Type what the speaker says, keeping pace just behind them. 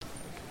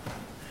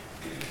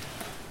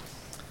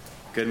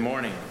Good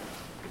morning.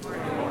 Good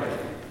morning.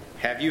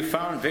 Have you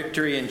found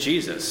victory in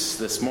Jesus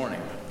this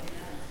morning?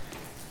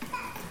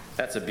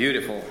 That's a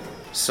beautiful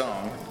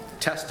song,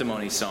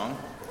 testimony song,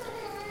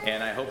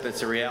 and I hope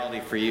it's a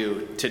reality for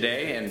you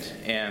today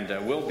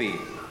and will be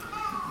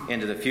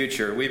into the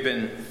future. We've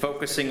been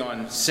focusing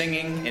on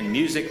singing and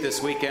music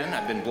this weekend.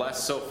 I've been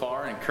blessed so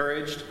far,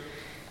 encouraged,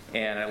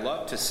 and I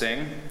love to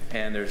sing,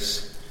 and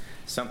there's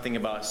something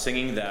about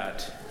singing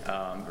that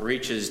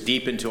reaches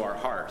deep into our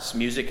hearts.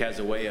 Music has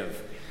a way of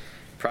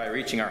probably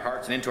reaching our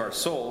hearts and into our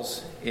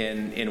souls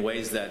in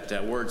ways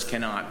that words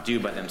cannot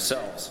do by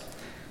themselves.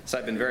 So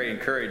I've been very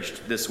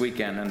encouraged this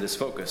weekend on this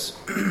focus.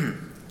 I'd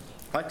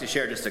like to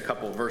share just a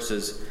couple of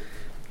verses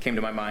came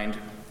to my mind.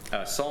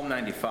 Psalm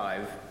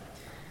 95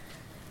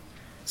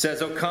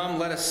 says, "O come,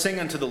 let us sing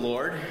unto the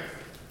Lord.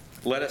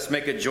 Let us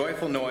make a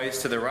joyful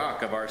noise to the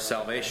rock of our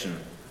salvation.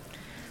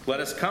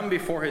 Let us come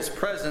before his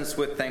presence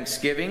with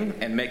thanksgiving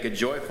and make a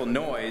joyful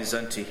noise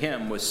unto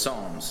him with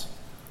psalms.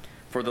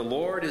 For the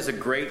Lord is a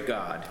great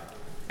God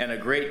and a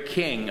great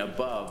King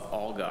above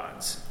all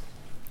gods.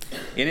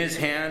 In his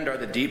hand are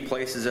the deep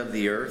places of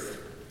the earth.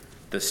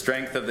 The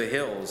strength of the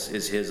hills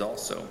is his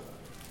also.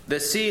 The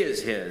sea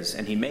is his,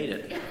 and he made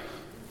it,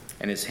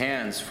 and his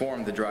hands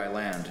formed the dry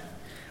land.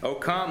 O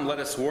come, let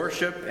us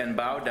worship and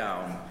bow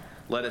down.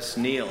 Let us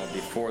kneel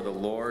before the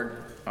Lord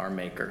our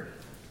Maker.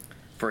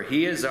 For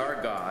he is our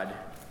God,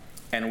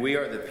 and we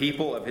are the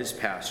people of his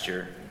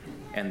pasture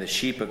and the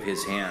sheep of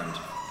his hand."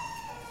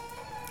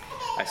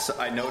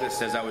 I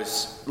noticed as I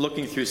was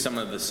looking through some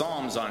of the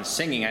Psalms on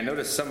singing, I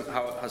noticed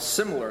how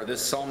similar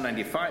this Psalm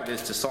 95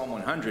 is to Psalm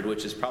 100,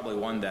 which is probably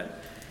one that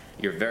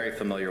you're very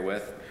familiar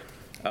with.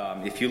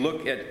 If you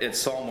look at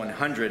Psalm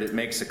 100, it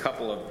makes a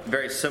couple of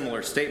very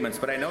similar statements,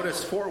 but I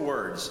noticed 4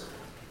 words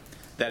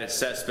that it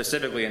says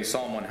specifically in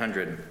Psalm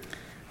 100,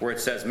 where it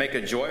says, "Make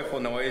a joyful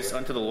noise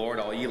unto the Lord,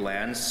 all ye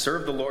lands.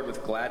 Serve the Lord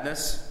with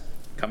gladness.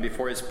 Come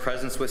before his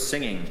presence with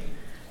singing.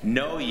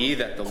 Know ye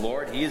that the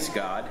Lord, he is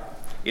God.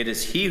 It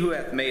is he who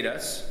hath made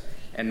us,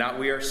 and not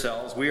we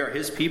ourselves. We are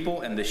his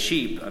people and the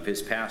sheep of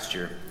his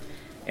pasture.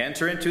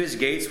 Enter into his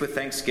gates with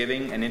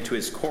thanksgiving and into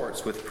his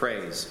courts with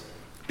praise.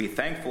 Be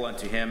thankful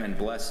unto him and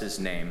bless his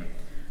name.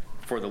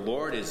 For the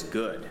Lord is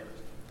good.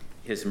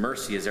 His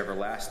mercy is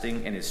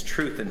everlasting, and his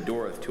truth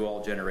endureth to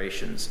all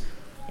generations."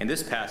 In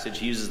this passage,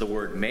 he uses the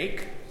word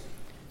make,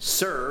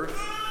 serve,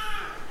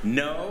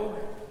 know,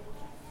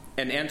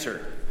 and enter.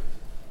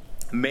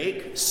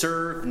 Make,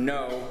 serve,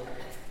 know,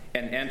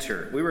 and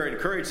enter. We were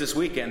encouraged this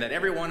weekend that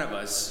every one of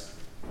us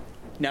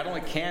not only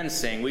can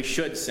sing, we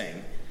should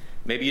sing.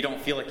 Maybe you don't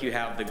feel like you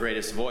have the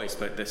greatest voice,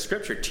 but the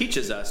scripture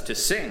teaches us to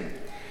sing.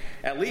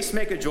 At least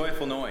make a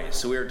joyful noise.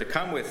 So we are to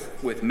come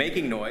with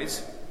making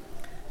noise,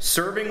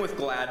 serving with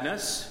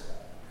gladness.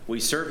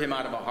 We serve him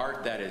out of a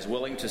heart that is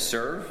willing to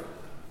serve.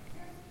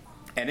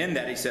 And in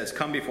that he says,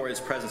 come before his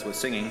presence with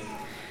singing.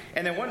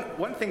 And then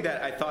one thing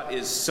that I thought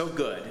is so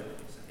good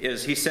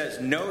is he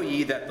says, know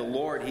ye that the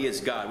Lord, he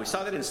is God. We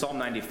saw that in Psalm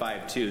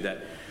 95 too,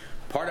 that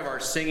part of our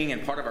singing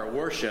and part of our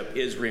worship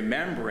is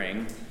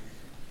remembering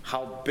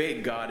how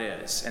big God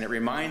is. And it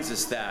reminds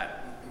us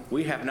that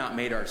we have not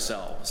made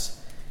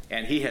ourselves.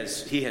 And he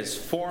has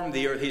formed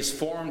the earth, he's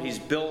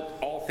built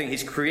all things,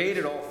 he's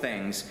created all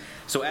things.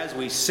 So as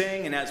we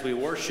sing and as we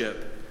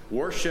worship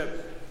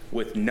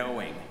with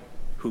knowing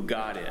who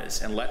God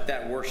is. And let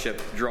that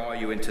worship draw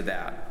you into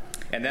that.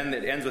 And then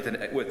it ends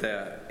with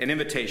an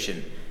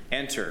invitation.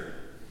 Enter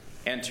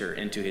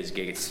into his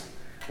gates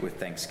with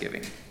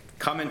thanksgiving.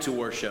 Come into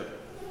worship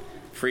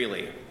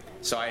freely.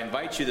 So I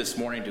invite you this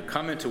morning to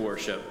come into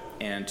worship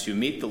and to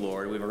meet the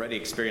Lord. We've already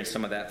experienced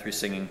some of that through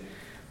singing.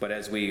 But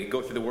as we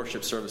go through the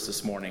worship service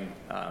this morning,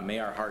 may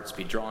our hearts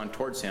be drawn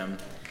towards him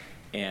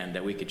and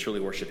that we could truly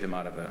worship him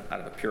out of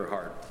a pure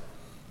heart.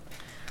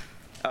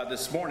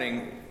 This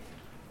morning,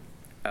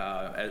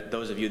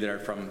 those of you that are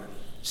from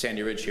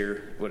Sandy Ridge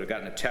here would have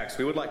gotten a text.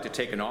 We would like to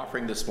take an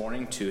offering this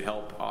morning to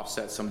help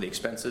offset some of the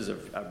expenses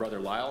of Brother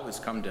Lyle, who's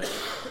come to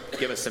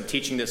give us some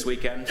teaching this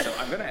weekend. So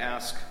I'm going to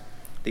ask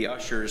the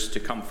ushers to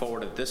come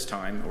forward at this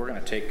time. We're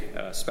going to take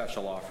a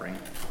special offering.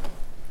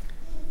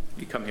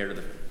 You come here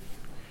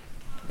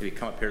maybe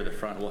come up here to the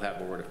front. We'll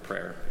have a word of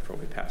prayer before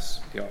we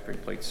pass the offering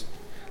plates.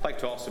 I'd like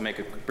to also make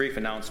a brief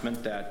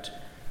announcement that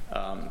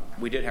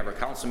we did have our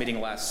council meeting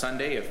last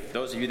Sunday. If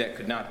those of you that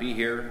could not be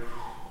here,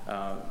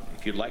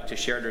 if you'd like to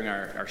share during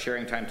our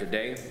sharing time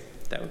today,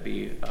 that would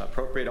be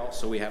appropriate.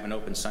 Also, we have an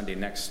open Sunday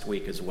next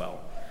week as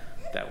well.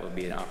 That will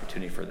be an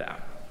opportunity for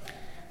that.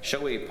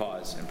 Shall we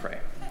pause and pray?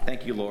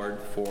 Thank you, Lord,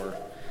 for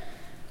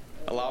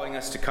allowing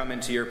us to come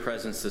into your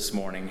presence this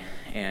morning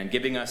and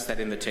giving us that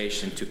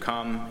invitation to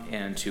come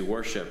and to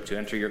worship, to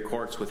enter your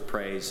courts with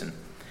praise. And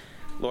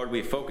Lord,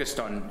 we focused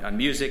on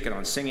music and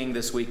on singing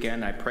this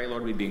weekend. I pray,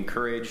 Lord, we'd be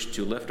encouraged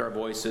to lift our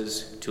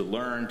voices, to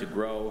learn, to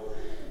grow,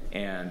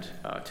 and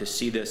to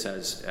see this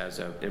as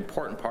an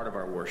important part of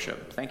our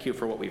worship. Thank you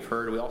for what we've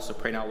heard. We also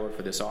pray now, Lord,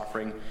 for this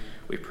offering.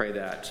 We pray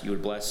that you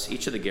would bless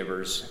each of the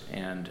givers,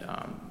 and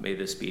may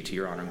this be to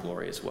your honor and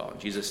glory as well. In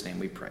Jesus' name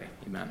we pray.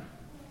 Amen.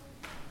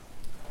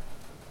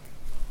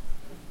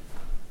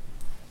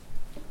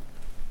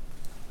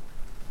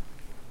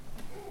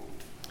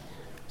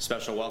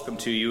 Special welcome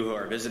to you who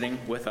are visiting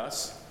with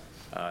us.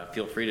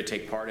 Feel free to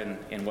take part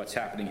in what's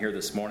happening here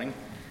this morning.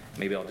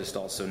 Maybe I'll just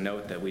also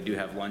note that we do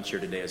have lunch here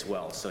today as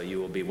well, so you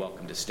will be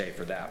welcome to stay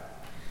for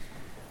that.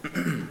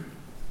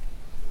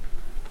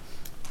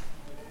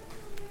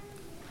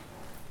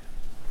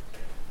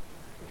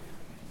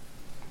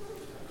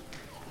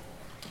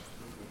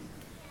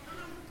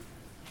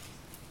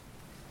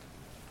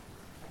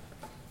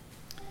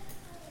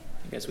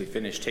 As we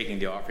finish taking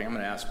the offering, I'm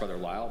going to ask Brother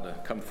Lyle to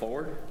come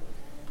forward.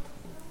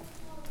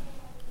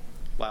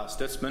 Lyle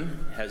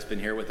Stutzman has been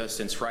here with us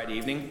since Friday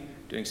evening,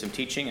 doing some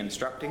teaching and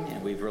instructing,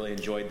 and we've really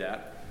enjoyed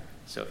that.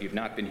 So if you've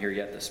not been here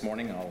yet this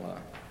morning, I'll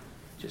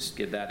just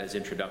give that as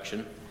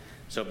introduction.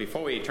 So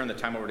before we turn the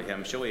time over to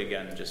him, shall we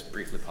again just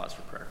briefly pause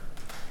for prayer?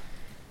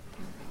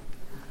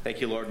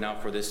 Thank you, Lord, now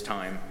for this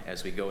time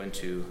as we go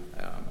into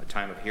a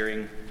time of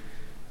hearing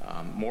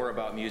more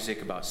about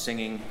music, about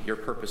singing, your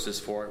purposes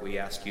for it. We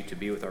ask you to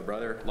be with our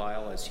brother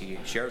Lyle as he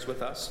shares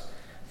with us.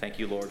 Thank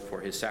you, Lord,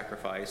 for his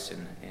sacrifice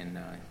and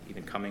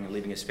even coming and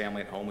leaving his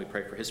family at home. We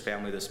pray for his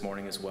family this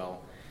morning as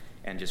well,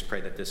 and just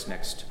pray that this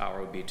next hour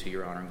would be to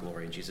your honor and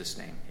glory. In Jesus'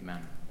 name,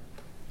 amen.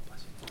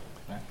 Bless you.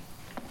 Amen.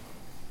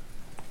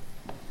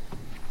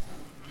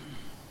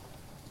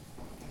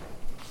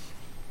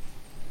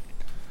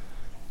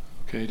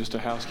 Okay, just a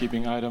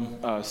housekeeping item.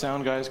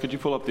 Sound guys, could you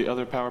pull up the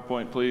other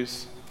PowerPoint,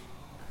 please?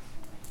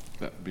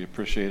 That would be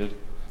appreciated.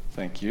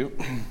 Thank you.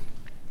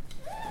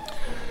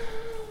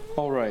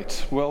 All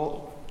right.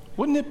 Well,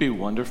 wouldn't it be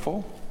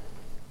wonderful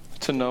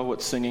to know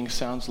what singing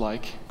sounds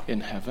like in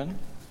heaven?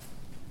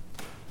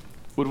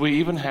 Would we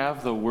even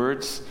have the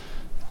words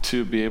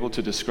to be able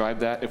to describe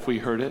that if we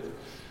heard it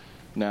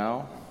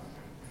now?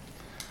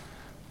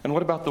 And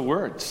what about the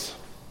words?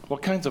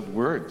 What kinds of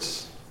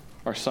words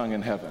are sung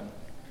in heaven?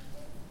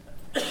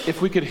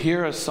 If we could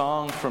hear a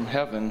song from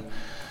heaven,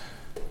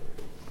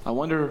 I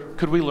wonder,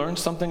 could we learn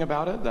something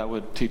about it that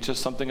would teach us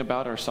something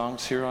about our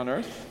songs here on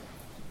earth?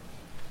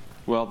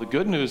 Well, the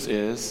good news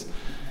is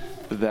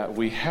that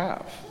we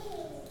have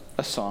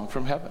a song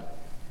from heaven.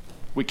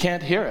 We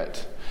can't hear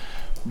it,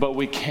 but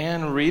we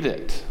can read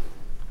it.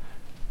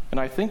 And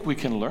I think we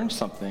can learn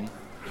something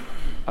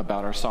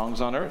about our songs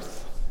on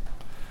earth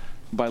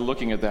by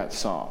looking at that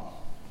song.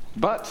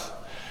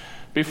 But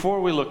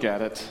before we look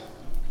at it,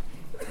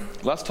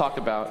 let's talk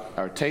about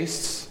our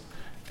tastes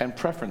and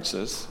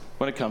preferences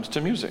when it comes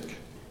to music.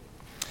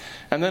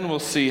 And then we'll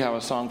see how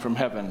a song from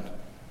heaven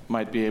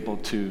might be able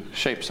to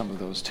shape some of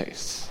those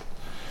tastes.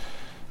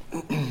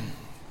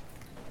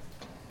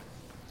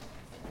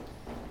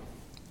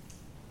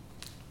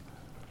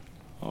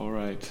 All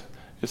right.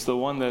 It's the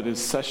one that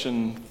is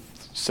session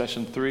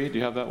 3. Do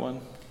you have that one?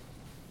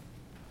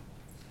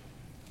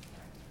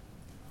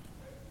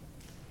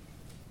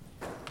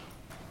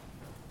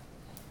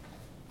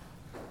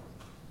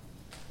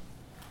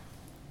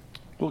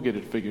 We'll get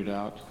it figured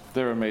out.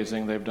 They're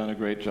amazing. They've done a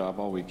great job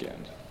all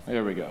weekend.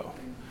 There we go.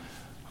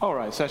 All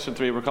right, session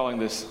 3, we're calling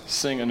this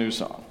Sing a New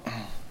Song.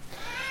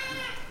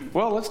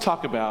 Well, let's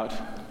talk about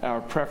our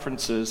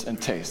preferences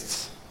and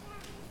tastes.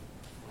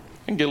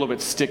 It can get a little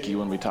bit sticky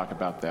when we talk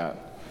about that.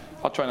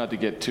 I'll try not to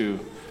get too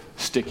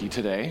sticky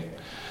today.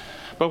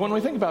 But when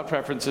we think about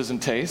preferences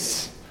and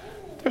tastes,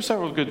 there are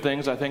several good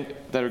things, I think,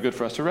 that are good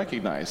for us to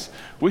recognize.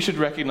 We should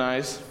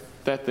recognize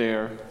that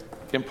they're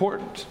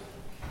important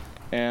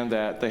and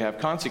that they have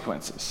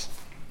consequences.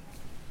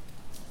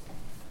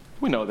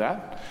 We know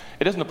that.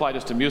 It doesn't apply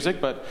just to music,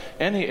 but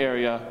any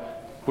area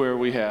where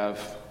we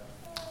have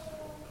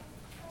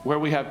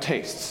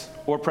tastes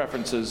or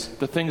preferences,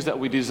 the things that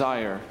we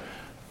desire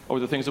or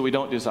the things that we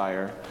don't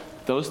desire,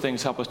 those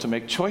things help us to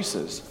make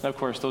choices. And of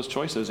course, those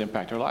choices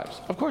impact our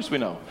lives. Of course, we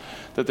know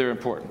that they're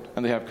important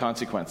and they have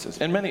consequences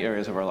in many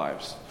areas of our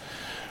lives.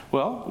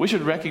 Well, we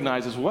should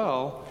recognize as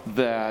well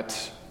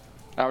that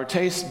our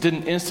tastes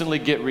didn't instantly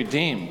get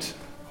redeemed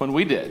when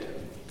we did.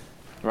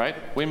 Right?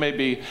 We may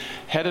be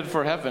headed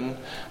for heaven,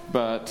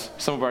 but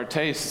some of our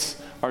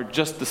tastes are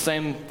just the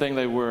same thing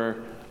they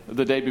were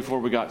the day before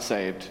we got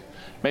saved.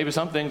 Maybe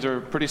some things are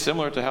pretty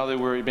similar to how they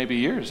were maybe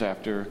years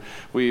after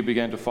we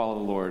began to follow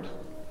the Lord.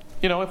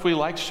 You know, if we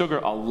liked sugar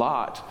a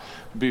lot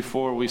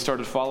before we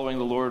started following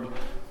the Lord,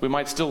 we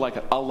might still like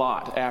it a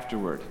lot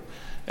afterward.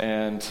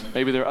 And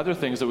maybe there are other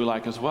things that we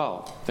like as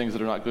well, things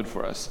that are not good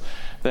for us.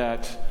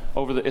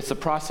 It's a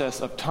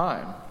process of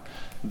time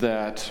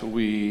that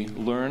we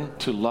learn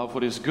to love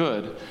what is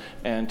good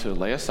and to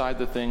lay aside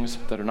the things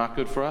that are not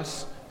good for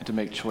us and to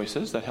make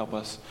choices that help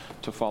us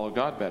to follow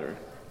God better.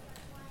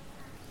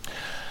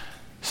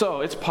 So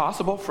it's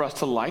possible for us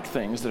to like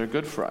things that are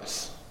good for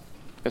us.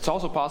 It's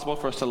also possible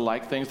for us to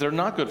like things that are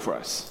not good for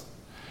us.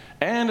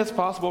 And it's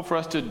possible for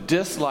us to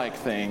dislike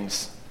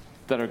things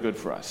that are good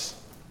for us.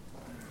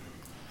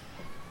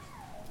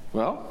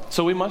 Well,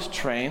 so we must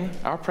train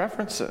our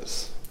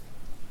preferences.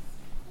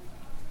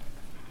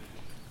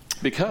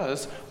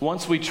 Because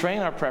once we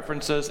train our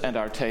preferences and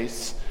our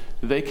tastes,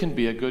 they can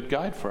be a good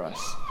guide for us.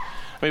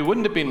 I mean,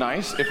 wouldn't it be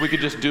nice if we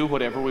could just do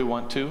whatever we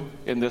want to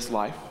in this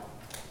life?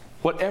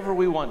 Whatever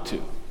we want to,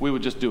 we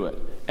would just do it,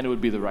 and it would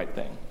be the right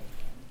thing.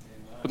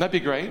 Wouldn't that be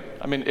great?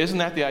 I mean, isn't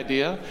that the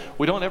idea?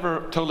 We don't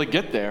ever totally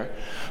get there,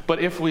 but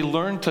if we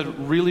learn to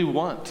really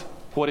want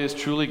what is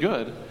truly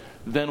good,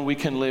 then we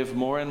can live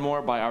more and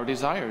more by our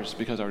desires,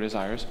 because our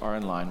desires are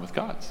in line with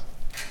God's.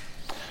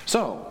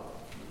 So,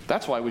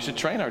 that's why we should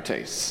train our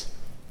tastes.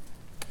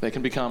 They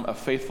can become a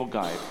faithful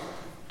guide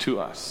to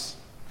us.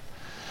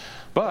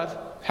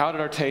 But how did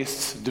our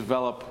tastes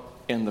develop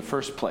in the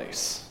first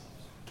place?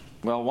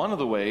 Well, one of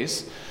the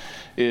ways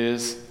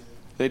is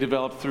they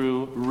develop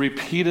through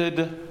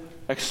repeated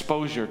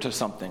exposure to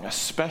something,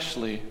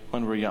 especially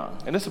when we're young.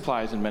 And this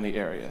applies in many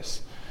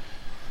areas.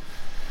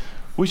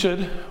 We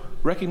should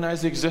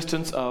recognize the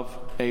existence of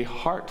a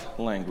heart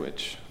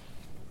language.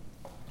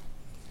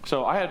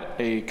 So I had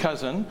a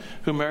cousin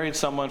who married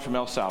someone from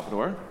El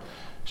Salvador.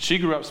 She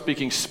grew up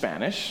speaking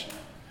Spanish,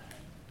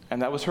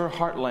 and that was her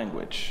heart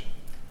language.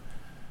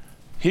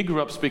 He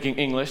grew up speaking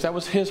English. That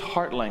was his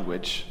heart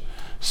language.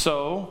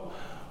 So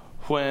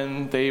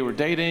when they were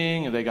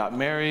dating and they got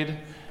married,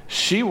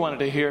 she wanted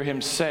to hear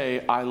him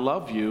say, "I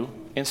love you,"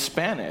 in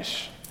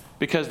Spanish,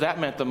 because that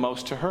meant the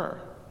most to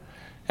her.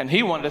 And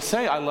he wanted to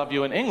say, "I love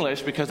you," in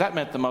English, because that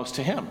meant the most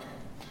to him.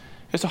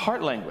 It's a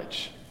heart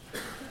language.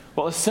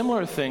 Well, a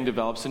similar thing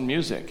develops in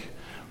music.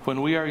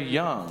 When we are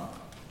young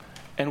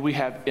and we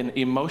have an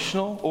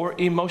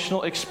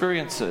emotional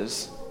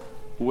experiences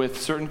with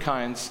certain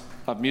kinds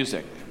of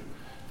music,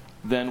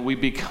 then we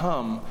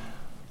become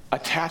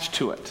attached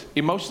to it,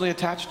 emotionally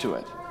attached to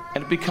it.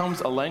 And it becomes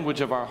a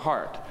language of our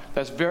heart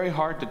that's very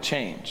hard to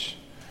change.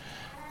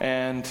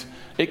 And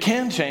it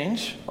can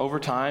change over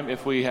time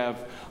if we have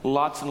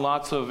lots and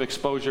lots of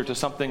exposure to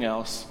something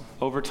else.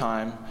 Over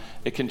time,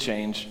 it can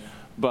change.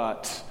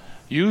 But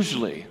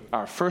usually,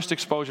 our first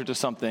exposure to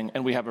something,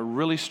 and we have a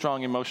really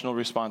strong emotional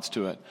response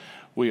to it,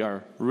 we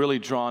are really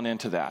drawn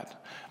into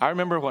that. I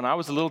remember when I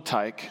was a little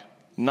tyke,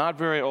 not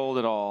very old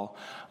at all,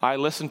 I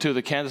listened to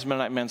the Kansas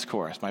Mennonite Men's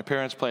Chorus. My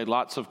parents played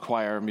lots of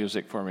choir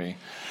music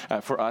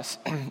for us.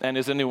 And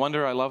is it any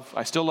wonder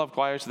I still love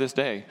choirs to this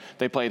day.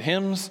 They played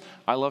hymns.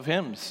 I love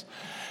hymns.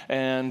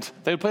 And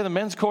they would play the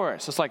men's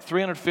chorus. It's like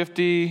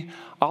 350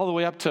 all the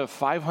way up to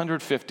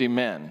 550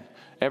 men.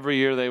 Every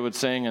year they would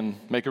sing and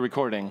make a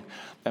recording,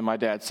 and my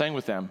dad sang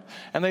with them.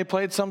 And they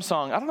played some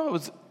song. I don't know if it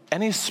was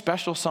any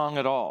special song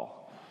at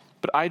all,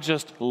 but I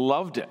just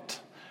loved it.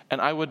 And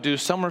I would do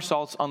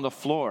somersaults on the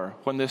floor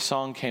when this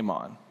song came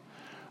on.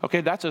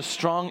 Okay, that's a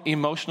strong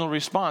emotional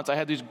response. I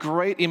had these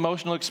great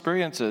emotional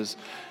experiences,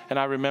 and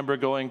I remember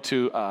going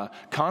to a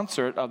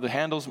concert of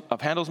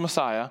Handel's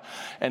Messiah,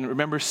 and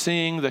remember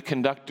seeing the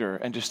conductor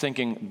and just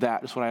thinking,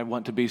 that is what I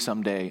want to be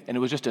someday. And it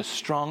was just a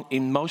strong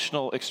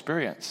emotional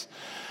experience.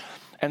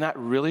 And that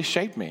really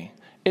shaped me.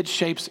 It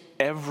shapes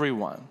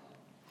everyone.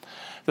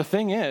 The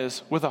thing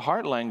is, with a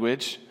heart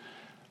language,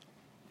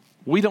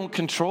 we don't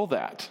control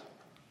that,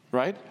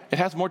 right? It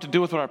has more to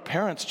do with what our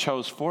parents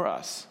chose for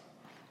us.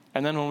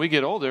 And then when we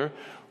get older,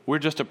 we're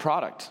just a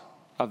product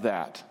of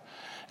that.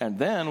 And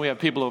then we have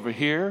people over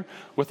here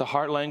with a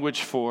heart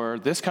language for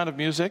this kind of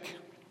music,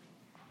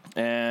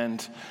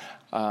 and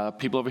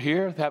people over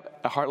here have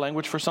a heart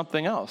language for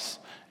something else.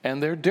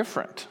 And they're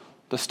different.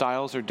 The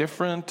styles are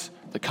different.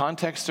 The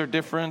contexts are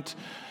different.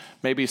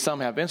 Maybe some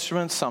have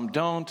instruments, some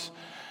don't.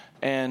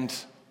 And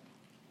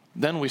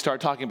then we start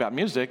talking about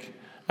music,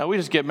 and we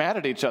just get mad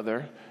at each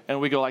other,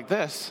 and we go like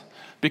this,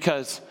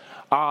 because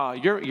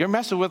you're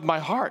messing with my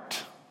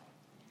heart.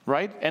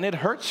 Right? And it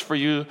hurts for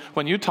you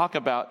when you talk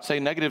about,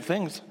 say, negative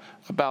things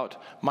about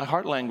my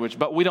heart language,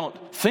 but we don't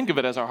think of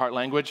it as our heart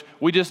language.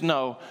 We just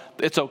know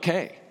it's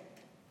okay.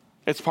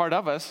 It's part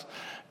of us,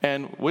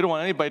 and we don't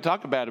want anybody to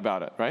talk bad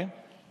about it, right?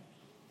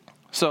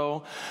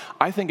 So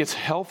I think it's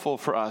helpful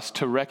for us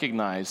to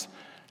recognize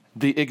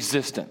the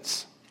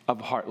existence of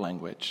heart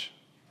language.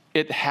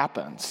 It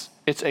happens.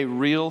 It's a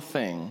real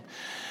thing.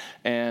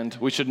 And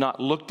we should not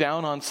look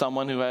down on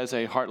someone who has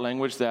a heart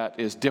language that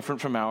is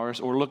different from ours,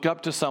 or look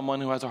up to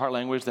someone who has a heart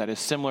language that is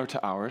similar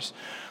to ours.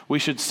 We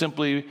should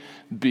simply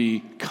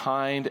be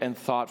kind and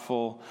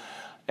thoughtful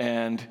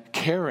and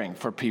caring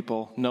for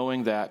people,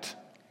 knowing that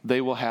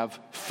they will have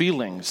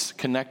feelings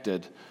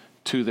connected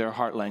to their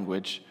heart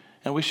language,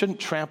 and we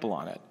shouldn't trample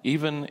on it,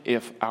 even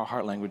if our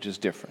heart language is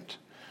different.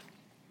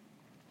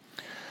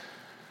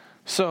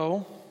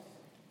 So,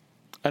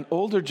 the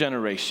older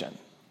generation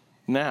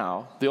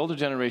now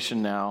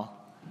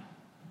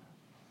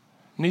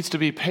needs to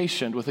be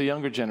patient with a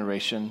younger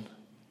generation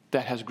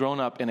that has grown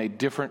up in a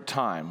different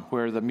time,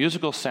 where the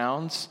musical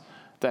sounds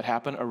that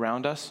happen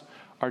around us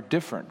are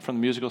different from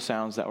the musical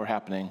sounds that were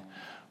happening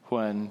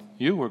when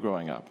you were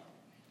growing up.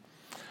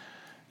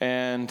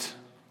 And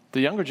the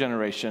younger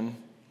generation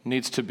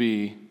needs to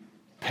be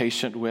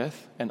patient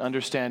with and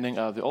understanding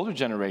of the older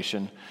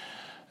generation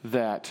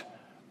that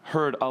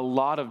heard a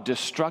lot of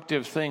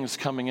destructive things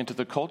coming into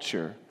the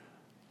culture,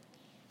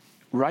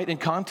 right in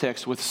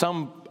context with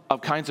some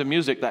of kinds of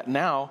music that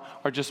now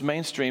are just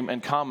mainstream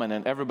and common,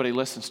 and everybody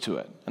listens to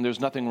it. And there's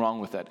nothing wrong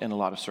with it in a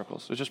lot of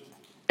circles. It's just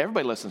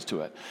everybody listens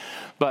to it.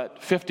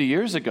 But 50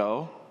 years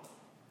ago,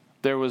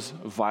 There was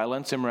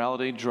violence,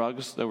 immorality,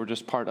 drugs that were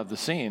just part of the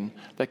scene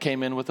that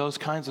came in with those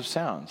kinds of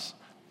sounds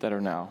that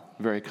are now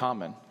very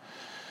common.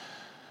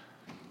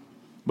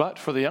 But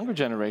for the younger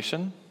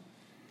generation,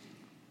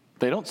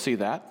 they don't see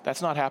that.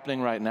 That's not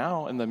happening right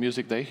now in the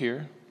music they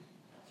hear.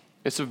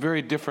 It's a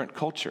very different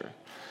culture.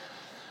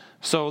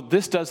 So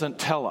this doesn't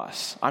tell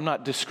us. I'm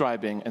not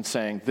describing and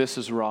saying this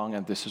is wrong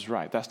and this is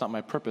right. That's not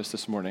my purpose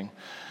this morning.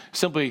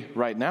 Simply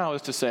right now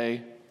is to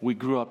say we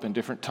grew up in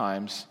different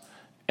times,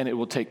 and it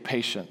will take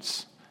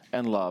patience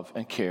and love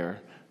and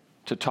care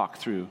to talk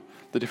through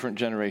the different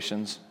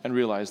generations and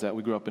realize that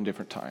we grew up in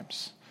different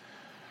times.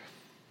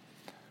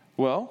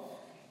 Well,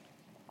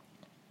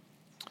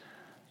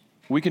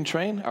 we can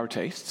train our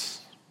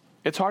tastes.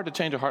 It's hard to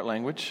change our heart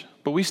language,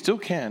 but we still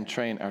can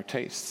train our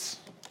tastes.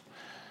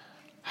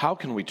 How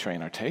can we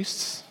train our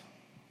tastes?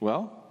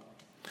 Well,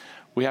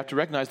 we have to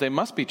recognize they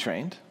must be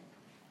trained,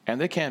 and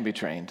they can be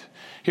trained.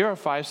 Here are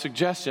 5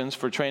 suggestions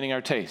for training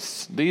our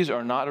tastes. These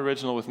are not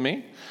original with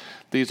me.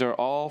 These are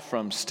all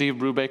from Steve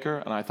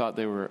Brubaker, and I thought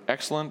they were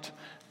excellent,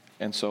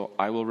 and so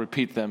I will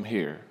repeat them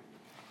here.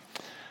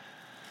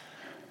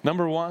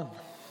 Number 1,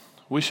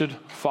 we should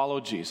follow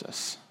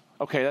Jesus.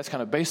 Okay, that's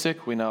kind of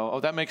basic. We know,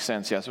 that makes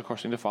sense. Yes, of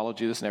course, we need to follow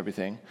Jesus and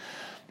everything.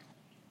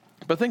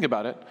 But think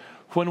about it.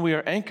 When we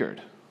are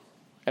anchored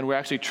and we're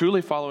actually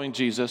truly following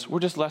Jesus, we're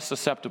just less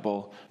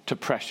susceptible to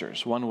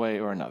pressures one way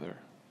or another.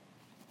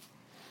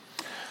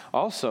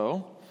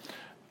 Also,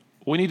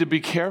 we need to be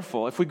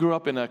careful, if we grew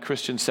up in a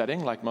Christian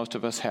setting, like most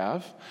of us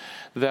have,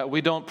 that we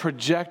don't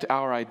project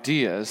our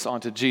ideas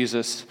onto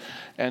Jesus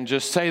and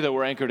just say that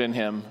we're anchored in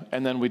him,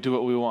 and then we do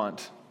what we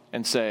want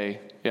and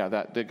say, yeah,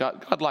 that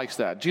God likes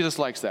that. Jesus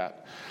likes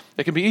that.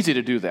 It can be easy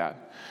to do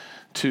that,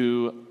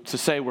 to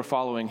say we're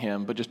following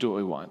him, but just do what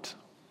we want,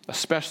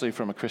 especially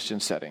from a Christian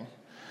setting.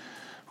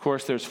 Of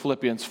course, there's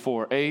Philippians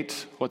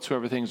 4:8,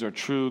 whatsoever things are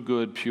true,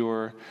 good,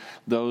 pure,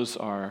 those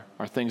are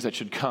things that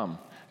should come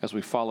as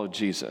we follow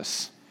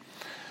Jesus.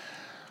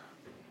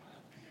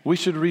 We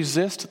should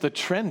resist the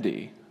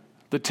trendy,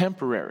 the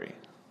temporary.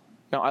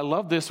 Now, I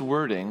love this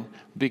wording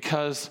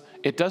because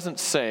it doesn't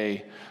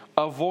say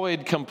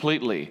avoid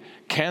completely,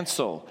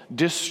 cancel,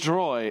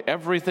 destroy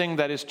everything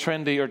that is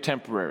trendy or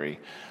temporary.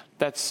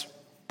 That's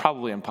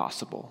probably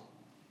impossible.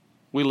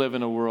 We live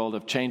in a world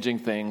of changing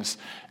things,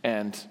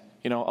 and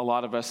a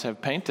lot of us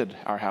have painted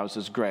our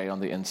houses gray on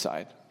the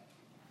inside,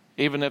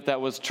 even if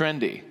that was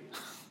trendy.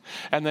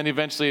 And then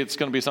eventually it's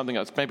going to be something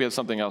else. Maybe it's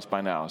something else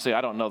by now. See,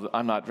 I don't know.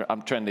 I'm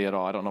trendy at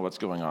all. I don't know what's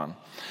going on.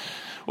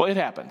 Well, it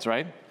happens,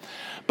 right?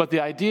 But the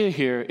idea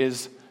here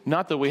is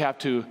not that we have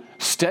to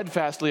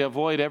steadfastly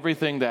avoid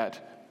everything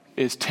that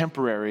is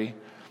temporary,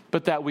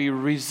 but that we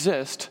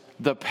resist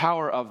the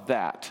power of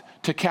that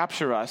to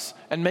capture us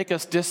and make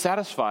us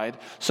dissatisfied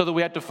so that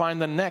we have to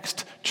find the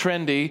next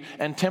trendy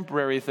and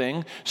temporary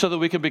thing so that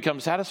we can become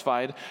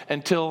satisfied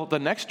until the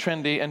next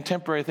trendy and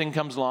temporary thing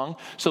comes along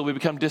so we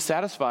become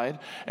dissatisfied,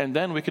 and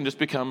then we can just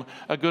become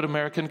a good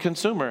American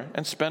consumer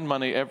and spend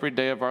money every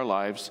day of our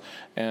lives,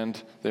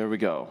 and there we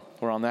go.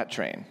 We're on that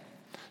train.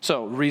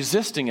 So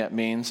resisting it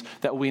means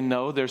that we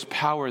know there's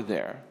power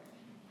there,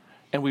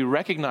 and we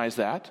recognize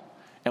that,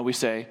 and we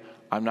say,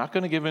 I'm not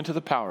going to give in to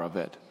the power of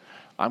it.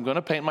 I'm going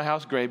to paint my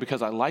house gray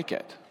because I like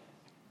it.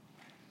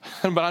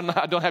 But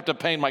I don't have to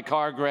paint my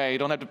car gray. I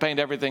don't have to paint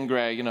everything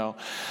gray,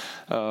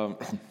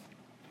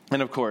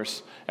 And of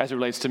course, as it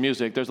relates to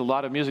music, there's a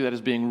lot of music that is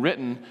being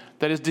written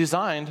that is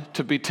designed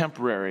to be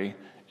temporary,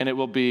 and it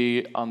will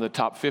be on the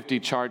top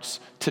 50 charts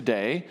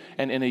today,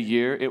 and in a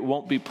year it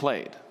won't be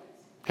played.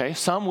 Okay,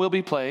 some will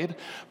be played,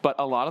 but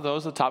a lot of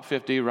those, the top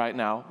 50 right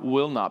now,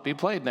 will not be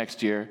played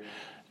next year.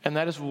 And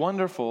that is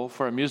wonderful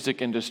for a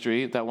music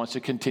industry that wants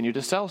to continue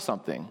to sell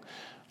something.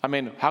 I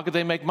mean, how could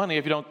they make money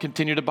if you don't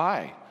continue to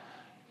buy?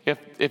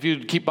 If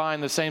you keep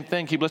buying the same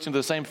thing, keep listening to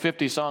the same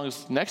 50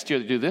 songs next year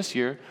that you do this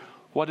year,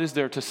 what is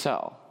there to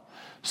sell?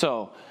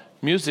 So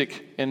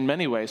music, in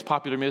many ways,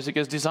 popular music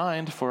is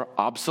designed for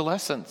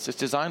obsolescence. It's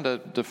designed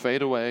to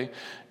fade away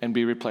and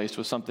be replaced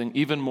with something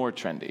even more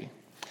trendy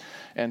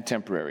and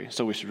temporary.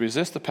 So we should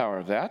resist the power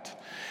of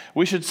that.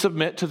 We should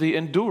submit to the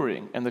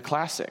enduring and the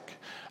classic.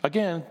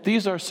 Again,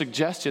 these are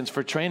suggestions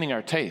for training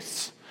our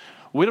tastes.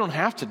 We don't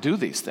have to do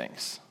these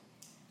things.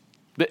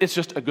 It's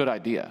just a good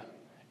idea.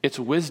 It's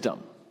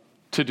wisdom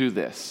to do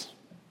this.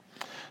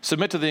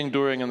 Submit to the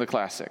enduring and the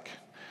classic.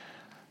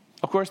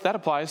 Of course, that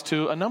applies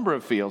to a number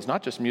of fields,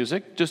 not just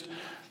music. Just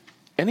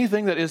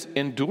anything that is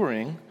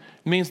enduring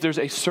means there's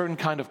a certain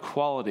kind of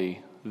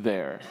quality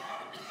there.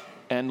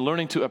 And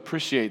learning to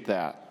appreciate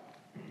that.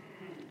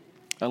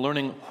 And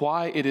learning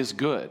why it is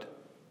good.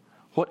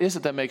 What is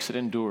it that makes it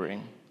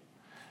enduring?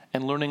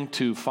 And learning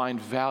to find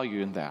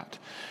value in that.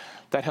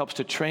 That helps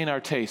to train our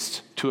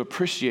tastes to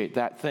appreciate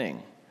that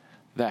thing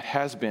that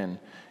has been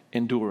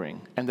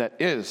enduring and that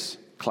is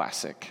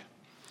classic.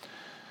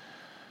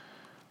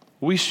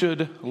 We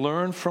should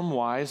learn from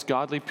wise,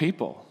 godly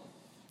people.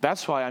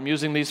 That's why I'm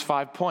using these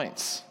 5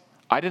 points.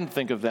 I didn't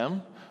think of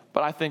them,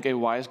 but I think a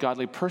wise,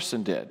 godly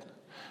person did.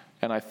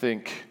 And I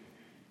think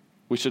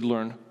we should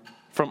learn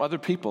from other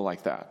people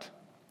like that.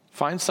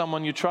 Find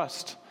someone you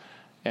trust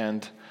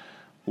and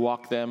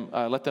let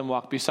them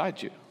walk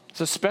beside you.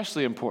 It's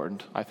especially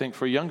important, I think,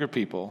 for younger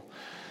people,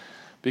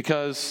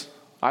 because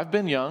I've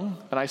been young,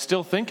 and I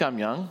still think I'm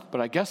young,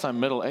 but I guess I'm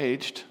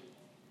middle-aged.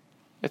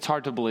 It's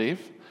hard to believe,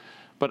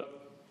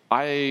 but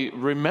I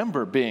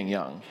remember being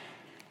young,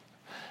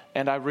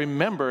 and I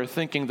remember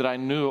thinking that I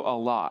knew a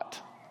lot,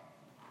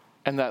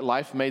 and that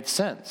life made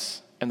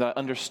sense, and that I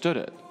understood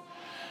it.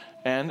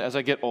 And as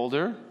I get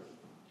older,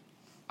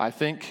 I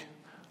think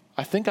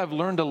I've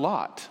learned a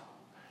lot,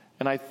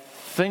 and I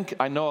think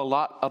I know a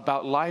lot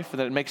about life and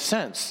that it makes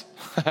sense.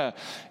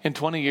 In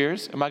 20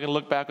 years, am I going to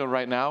look back on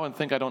right now and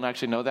think I don't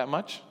actually know that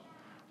much?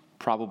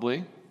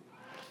 Probably.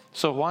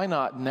 So why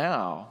not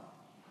now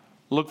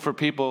look for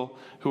people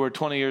who are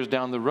 20 years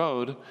down the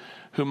road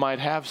who might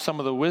have some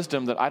of the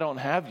wisdom that I don't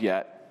have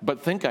yet,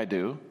 but think I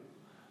do,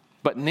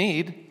 but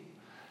need,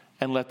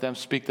 and let them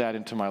speak that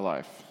into my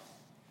life.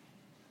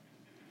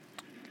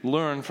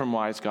 Learn from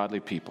wise, godly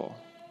people.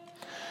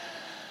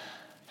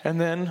 And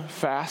then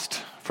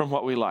fast from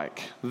what we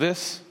like.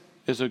 This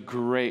is a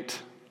great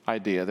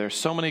idea. There's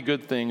so many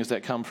good things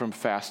that come from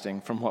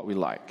fasting from what we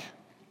like.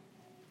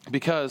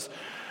 Because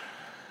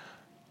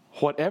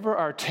whatever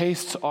our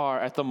tastes are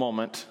at the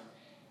moment,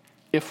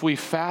 if we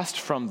fast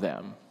from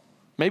them,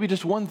 maybe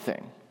just one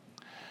thing,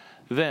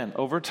 then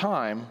over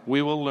time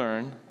we will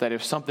learn that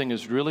if something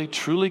is really,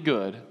 truly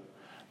good,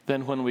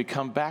 then when we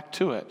come back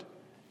to it,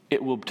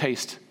 it will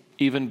taste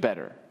even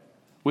better.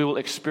 We will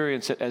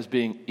experience it as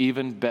being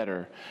even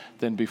better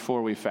than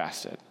before we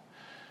fasted.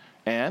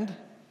 And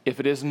if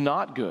it is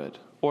not good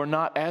or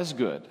not as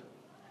good,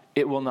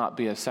 it will not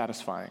be as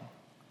satisfying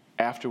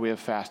after we have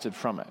fasted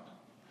from it.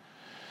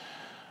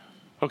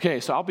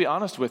 Okay, so I'll be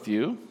honest with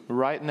you.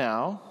 Right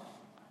now,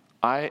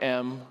 I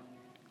am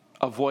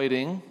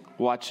avoiding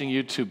watching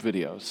YouTube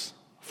videos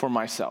for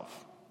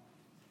myself.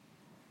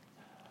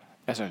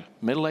 As a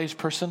middle-aged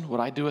person, would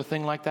I do a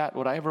thing like that?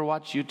 Would I ever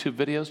watch YouTube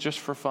videos just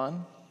for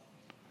fun?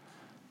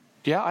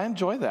 Yeah, I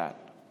enjoy that.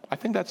 I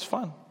think that's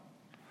fun.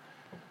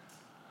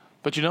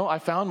 But I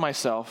found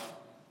myself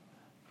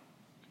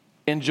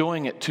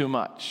enjoying it too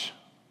much.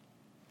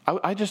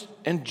 I just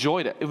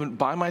enjoyed it. Even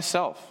by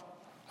myself,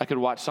 I could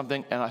watch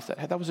something and I said,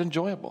 hey, that was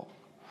enjoyable.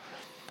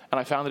 And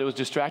I found that it was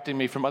distracting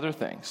me from other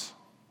things.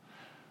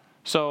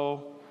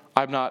 So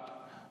I'm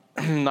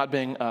not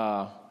being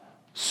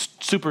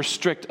super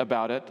strict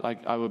about it.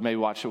 Like I would maybe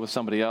watch it with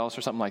somebody else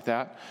or something like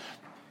that.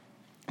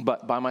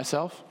 But by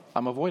myself,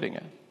 I'm avoiding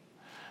it.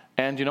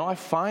 And, I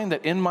find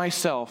that in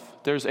myself,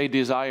 there's a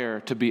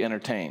desire to be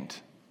entertained.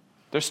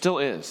 There still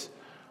is.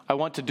 I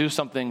want to do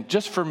something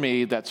just for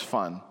me that's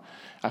fun.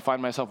 I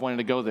find myself wanting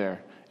to go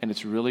there, and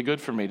it's really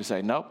good for me to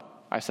say, nope,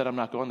 I said I'm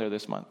not going there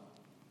this month.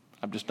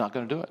 I'm just not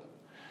going to do it.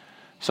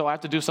 So I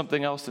have to do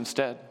something else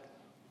instead.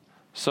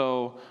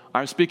 So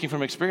I'm speaking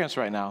from experience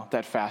right now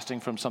that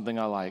fasting from something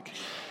I like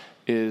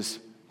is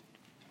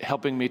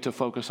helping me to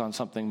focus on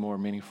something more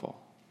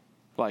meaningful,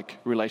 like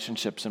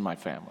relationships in my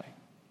family.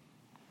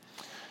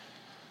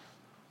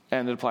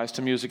 And it applies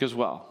to music as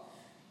well.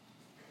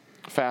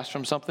 Fast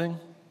from something,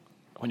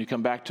 when you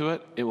come back to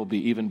it, it will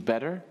be even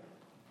better,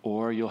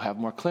 or you'll have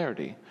more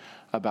clarity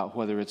about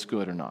whether it's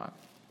good or not.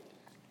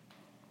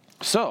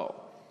 So,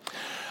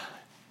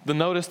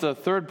 the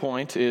third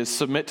point is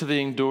submit to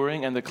the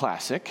enduring and the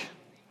classic.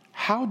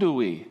 How do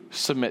we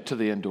submit to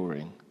the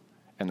enduring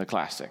and the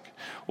classic?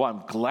 Well,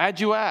 I'm glad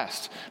you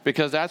asked,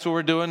 because that's what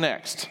we're doing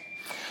next.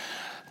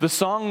 The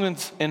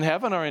songs in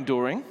heaven are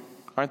enduring,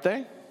 aren't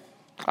they?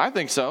 I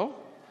think so.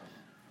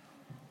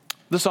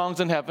 The songs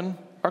in heaven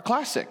are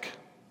classic.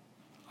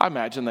 I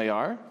imagine they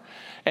are.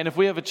 And if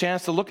we have a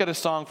chance to look at a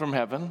song from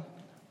heaven,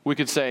 we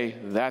could say,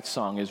 that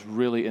song is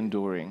really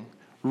enduring,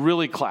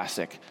 really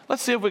classic.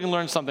 Let's see if we can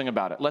learn something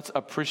about it. Let's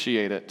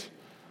appreciate it.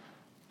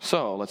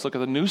 So let's look at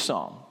the new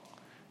song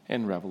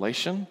in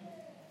Revelation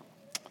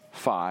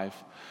 5,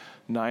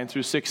 9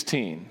 through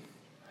 16.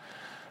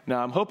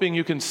 Now, I'm hoping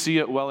you can see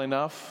it well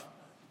enough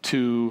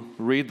to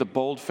read the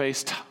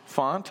bold-faced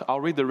font.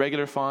 I'll read the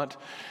regular font,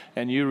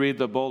 and you read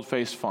the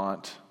bold-faced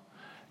font.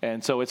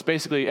 And so it's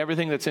basically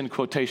everything that's in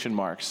quotation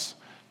marks.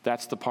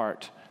 That's the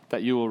part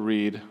that you will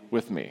read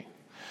with me.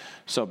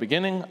 So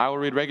beginning, I will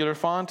read regular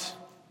font,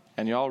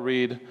 and you all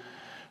read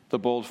the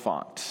bold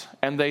font.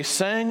 And they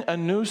sang a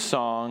new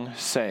song,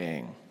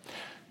 saying,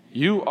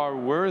 "You are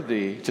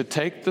worthy to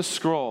take the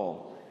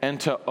scroll and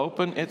to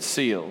open its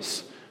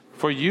seals,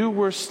 for you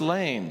were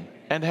slain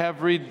and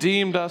have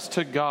redeemed us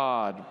to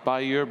God by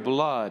your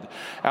blood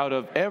out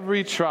of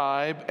every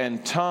tribe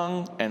and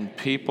tongue and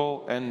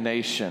people and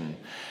nation,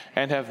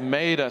 and have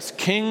made us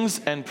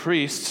kings and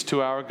priests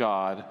to our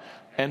God,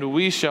 and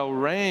we shall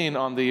reign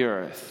on the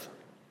earth."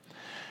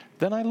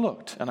 Then I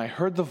looked, and I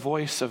heard the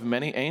voice of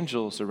many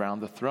angels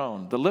around the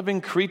throne, the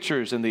living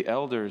creatures and the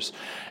elders,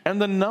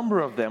 and the number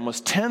of them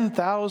was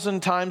 10,000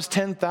 times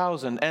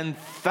 10,000, and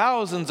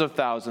thousands of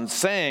thousands,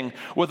 saying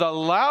with a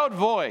loud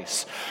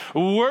voice,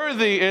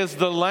 "Worthy is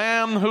the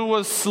Lamb who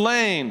was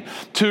slain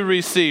to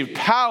receive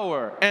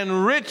power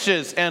and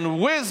riches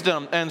and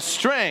wisdom and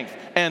strength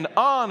and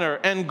honor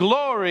and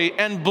glory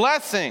and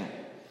blessing."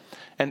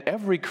 And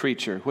every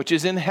creature which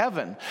is in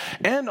heaven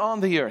and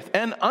on the earth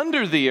and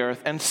under the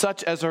earth and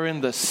such as are in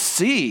the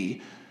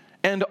sea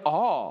and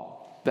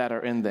all that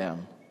are in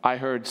them, I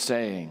heard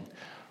saying,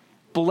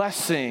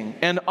 "Blessing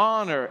and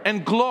honor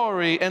and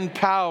glory and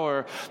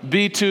power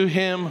be to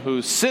him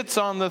who sits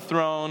on the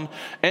throne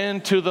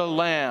and to the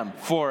Lamb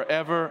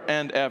forever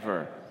and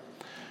ever."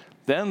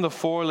 Then the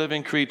 4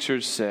 living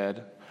creatures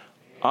said,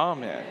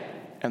 "Amen."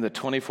 And the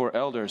 24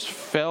 elders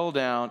fell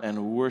down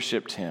and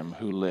worshiped him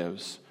who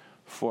lives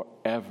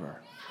forever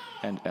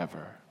and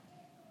ever.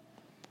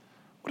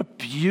 What a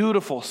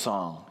beautiful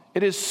song.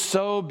 It is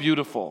so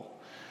beautiful.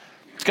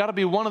 It's got to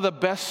be one of the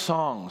best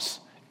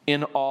songs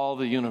in all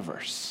the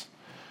universe,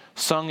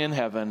 sung in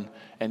heaven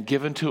and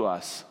given to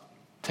us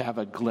to have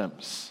a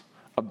glimpse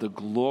of the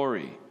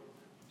glory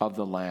of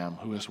the Lamb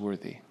who is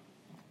worthy.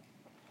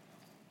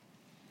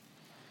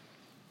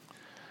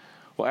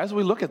 Well, as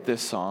we look at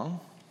this song,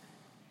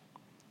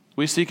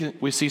 we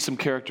see some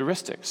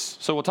characteristics.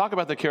 So we'll talk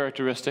about the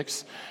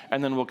characteristics,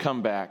 and then we'll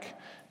come back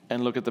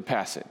and look at the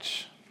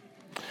passage.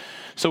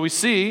 So we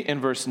see in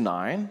verse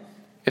 9,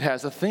 it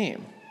has a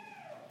theme.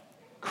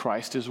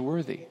 Christ is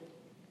worthy.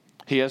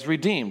 He has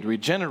redeemed,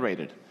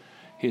 regenerated.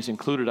 He has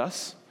included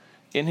us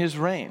in his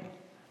reign.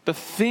 The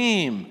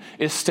theme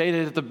is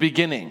stated at the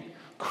beginning.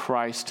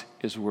 Christ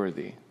is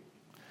worthy.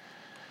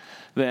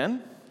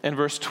 Then, in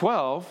verse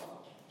 12,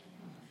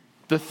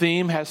 the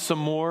theme has some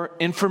more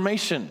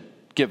information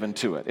given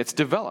to it. It's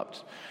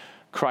developed.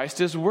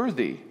 Christ is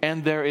worthy,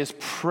 and there is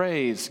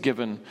praise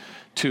given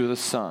to the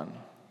Son.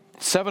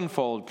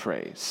 7-fold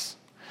praise.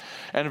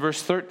 And in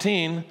verse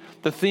 13,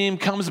 the theme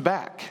comes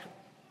back.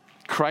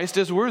 Christ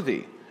is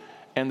worthy,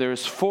 and there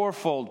is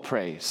 4-fold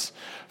praise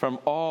from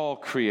all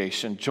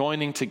creation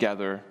joining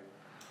together.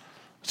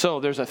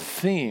 So there's a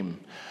theme.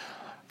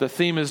 The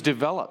theme is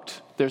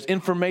developed. There's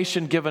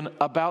information given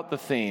about the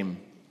theme.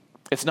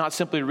 It's not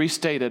simply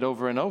restated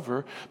over and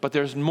over, but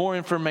there's more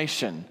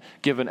information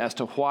given as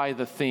to why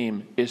the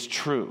theme is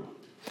true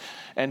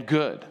and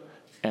good.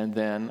 And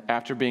then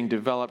after being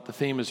developed, the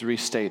theme is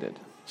restated.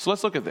 So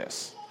let's look at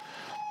this.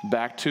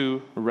 Back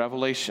to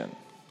Revelation.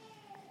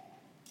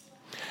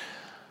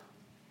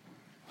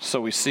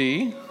 So we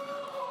see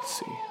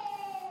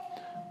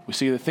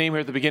the theme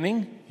here at the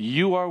beginning.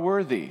 You are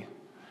worthy.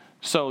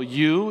 So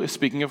you is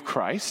speaking of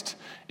Christ,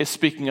 is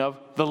speaking of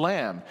the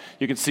Lamb.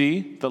 You can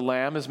see the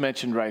Lamb is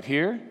mentioned right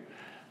here.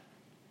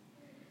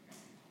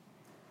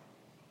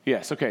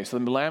 Yes, okay, so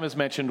the Lamb is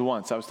mentioned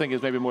once. I was thinking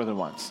it's maybe more than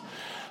once.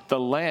 The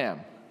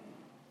Lamb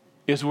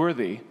is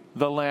worthy.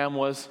 The Lamb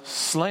was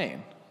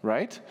slain,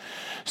 right?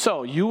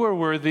 So you are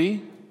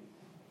worthy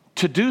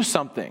to do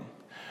something.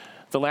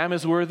 The Lamb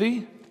is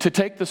worthy to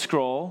take the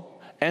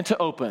scroll and to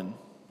open.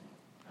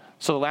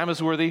 So the Lamb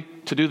is worthy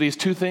to do these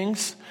 2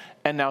 things.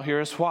 And now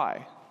here's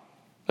why.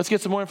 Let's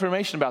get some more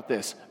information about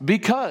this.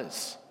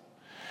 Because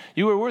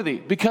you are worthy,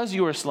 because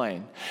you were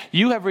slain,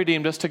 you have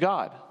redeemed us to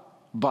God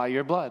by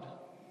your blood.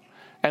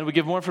 And we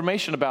give more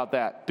information about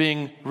that,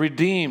 being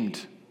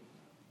redeemed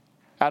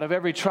out of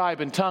every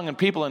tribe and tongue and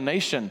people and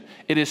nation.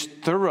 It is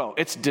thorough.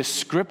 It's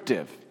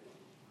descriptive.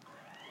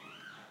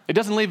 It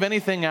doesn't leave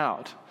anything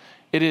out.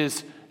 It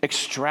is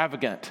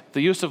extravagant.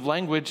 The use of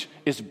language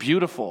is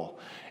beautiful.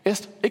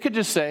 It could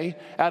just say,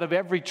 out of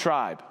every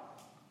tribe.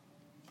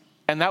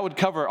 And that would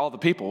cover all the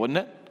people, wouldn't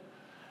it?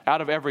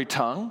 Out of every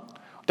tongue.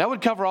 That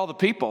would cover all the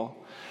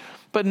people.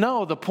 But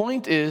no, the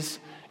point is,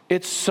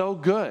 it's so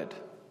good.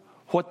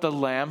 What the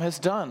Lamb has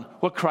done,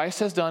 what Christ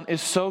has done is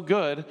so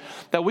good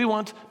that we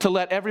want to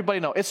let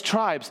everybody know. It's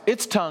tribes,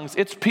 it's tongues,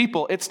 it's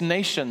people, it's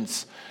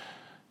nations.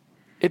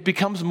 It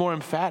becomes more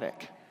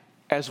emphatic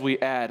as we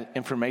add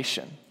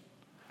information.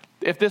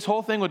 If this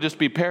whole thing would just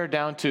be pared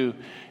down to,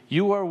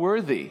 you are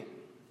worthy,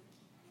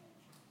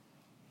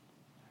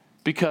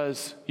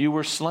 because you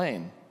were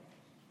slain,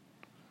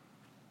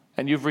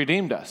 and you've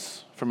redeemed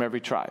us from every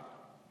tribe,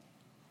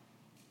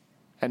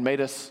 and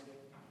made us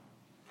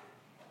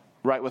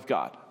right with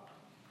God.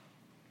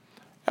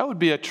 That would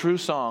be a true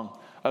song,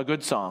 a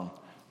good song,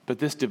 but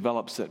this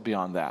develops it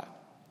beyond that.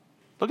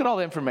 Look at all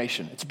the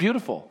information. It's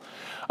beautiful.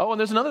 Oh, and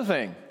there's another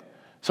thing.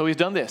 So he's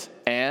done this,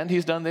 and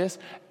he's done this,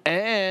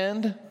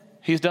 and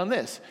he's done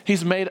this.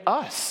 He's made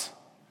us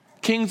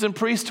kings and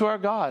priests to our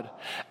God,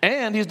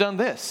 and he's done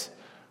this.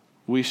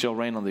 We shall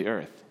reign on the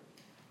earth.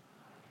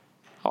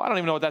 Oh, I don't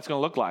even know what that's going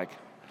to look like.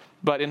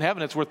 But in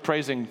heaven, it's worth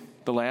praising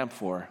the Lamb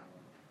for.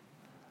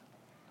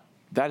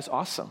 That is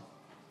awesome.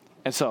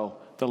 And so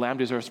the Lamb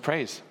deserves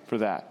praise for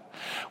that.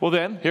 Well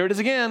then, here it is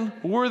again.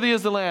 Worthy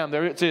is the Lamb.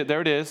 There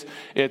it is.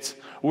 It's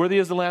worthy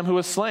is the Lamb who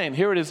was slain.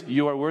 Here it is.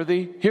 You are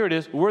worthy. Here it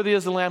is. Worthy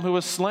is the Lamb who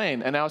was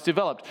slain. And now it's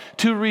developed.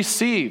 To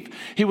receive.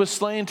 He was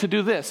slain to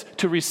do this.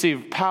 To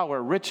receive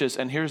power, riches.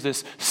 And here's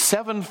this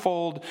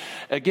sevenfold,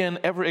 again,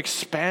 ever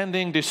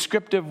expanding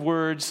descriptive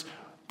words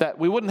that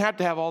we wouldn't have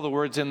to have all the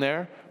words in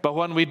there. But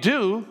when we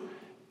do,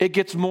 it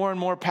gets more and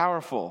more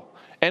powerful.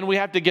 And we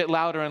have to get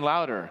louder and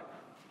louder.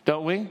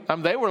 Don't we?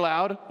 They were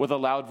loud with a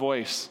loud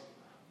voice.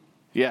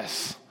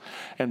 Yes.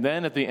 And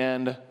then at the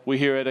end, we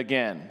hear it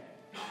again.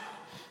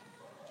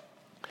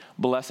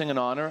 Blessing and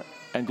honor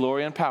and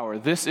glory and power.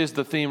 This is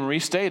the theme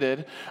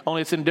restated,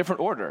 only it's in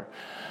different order.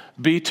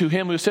 Be to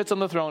him who sits on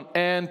the throne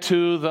and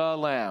to the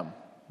Lamb.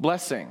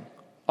 Blessing.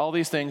 All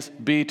these things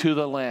be to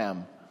the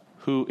Lamb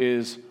who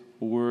is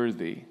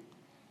worthy.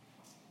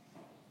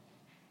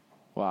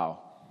 Wow.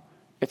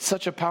 It's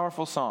such a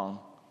powerful song.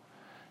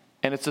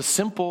 And it's a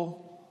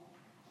simple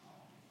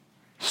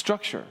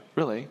structure,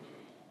 really.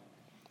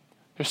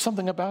 There's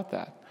something about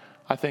that,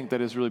 I think,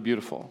 that is really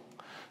beautiful.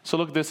 So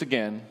look at this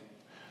again.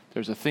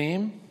 There's a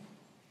theme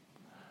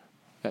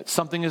that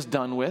something is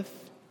done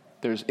with.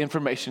 There's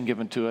information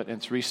given to it, and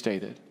it's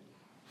restated.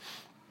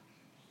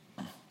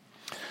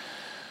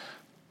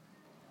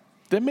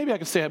 Then maybe I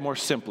could say it more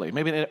simply,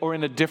 or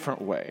in a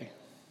different way.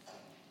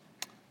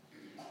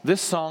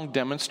 This song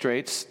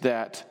demonstrates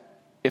that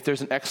if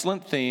there's an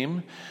excellent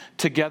theme,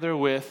 together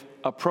with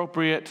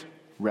appropriate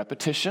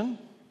repetition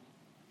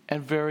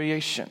and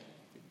variation,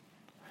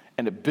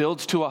 and it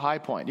builds to a high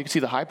point. You can see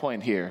the high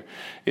point here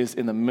is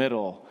in the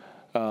middle.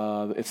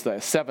 It's the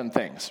 7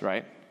 things,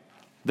 right?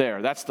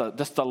 There, that's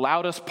the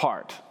loudest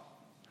part.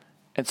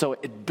 And so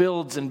it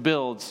builds and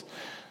builds.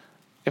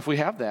 If we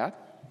have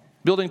that,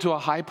 building to a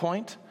high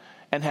point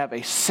and have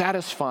a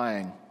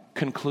satisfying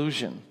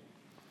conclusion,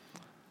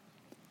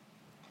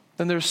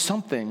 then there's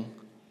something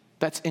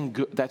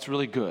that's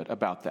really good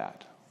about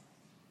that.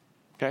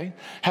 Okay?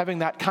 Having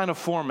that kind of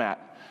format,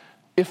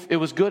 if it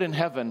was good in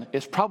heaven,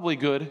 it's probably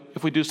good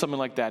if we do something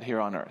like that here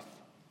on earth.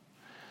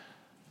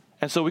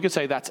 And so we could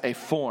say that's a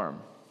form.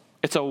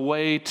 It's a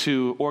way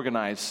to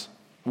organize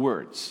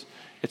words.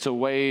 It's a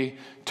way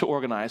to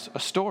organize a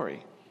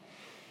story.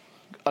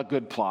 A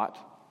good plot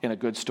in a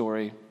good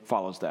story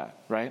follows that,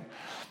 right?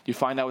 You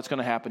find out what's going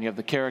to happen. You have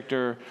the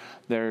character.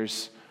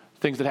 There's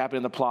things that happen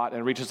in the plot,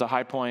 and it reaches a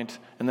high point,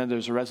 and then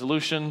there's a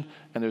resolution,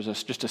 and there's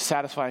just a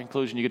satisfying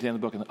conclusion. You get to the end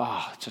of the book,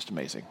 and it's just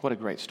amazing. What a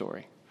great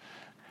story.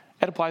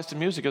 It applies to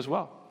music as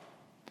well.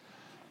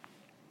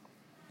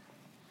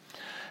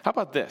 How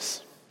about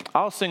this?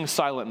 I'll sing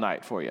Silent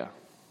Night for you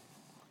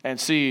and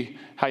see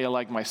how you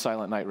like my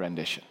Silent Night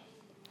rendition.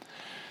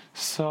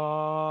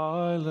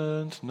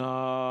 Silent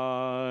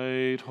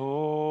night,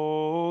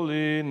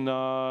 holy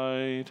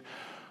night,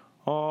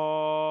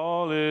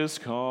 all is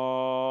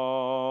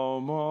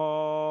calm,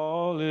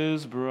 all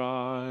is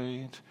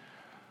bright,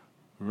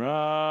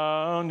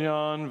 round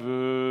yon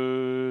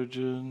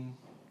virgin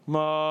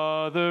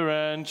mother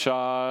and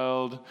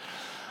child.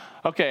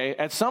 Okay,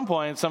 at some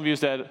point, some of you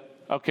said,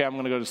 okay, I'm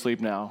going to go to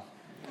sleep now.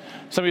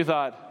 Some of you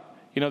thought,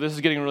 this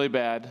is getting really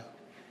bad.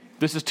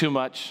 This is too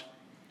much.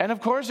 And of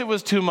course it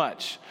was too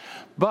much.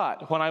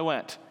 But when I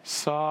went,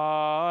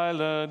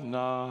 silent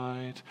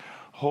night,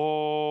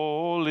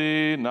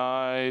 holy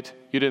night,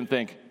 you didn't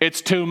think,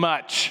 it's too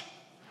much.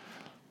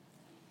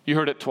 You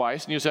heard it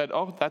twice, and you said,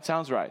 oh, that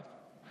sounds right.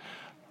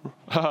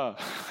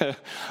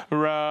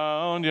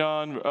 Round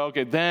yon.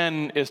 Okay,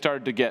 then it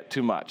started to get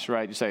too much,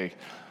 right? You say,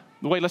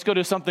 wait, let's go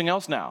do something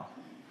else now.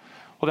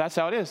 Well, that's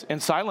how it is. In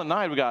Silent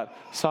Night, we got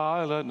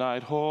silent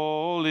night,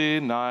 holy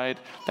night.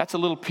 That's a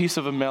little piece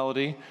of a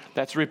melody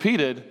that's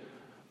repeated,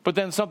 but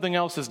then something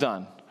else is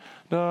done.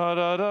 Da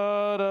da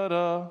da da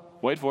da.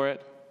 Wait for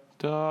it.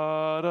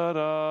 Da da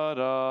da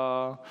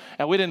da.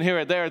 And we didn't hear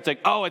it there. It's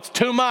like, oh, it's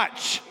too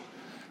much.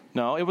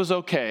 No, it was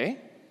okay.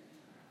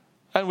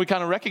 And we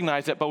kind of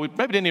recognized it, but we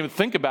maybe didn't even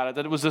think about it,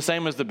 that it was the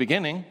same as the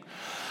beginning.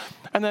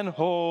 And then,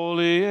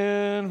 holy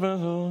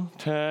infant,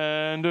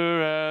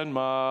 tender and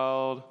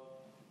mild.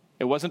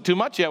 It wasn't too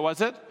much yet, was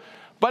it?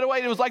 By the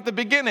way, it was like the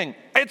beginning.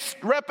 It's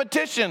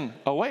repetition.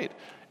 Oh, wait.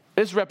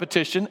 It's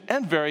repetition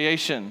and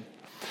variation.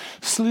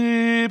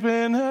 Sleep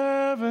in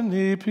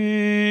heavenly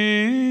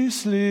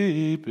peace,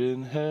 sleep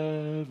in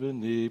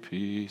heavenly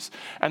peace.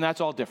 And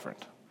that's all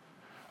different.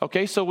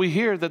 Okay, so we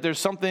hear that there's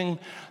something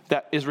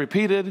that is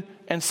repeated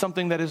and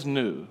something that is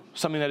new,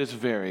 something that is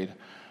varied.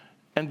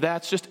 And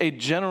that's just a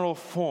general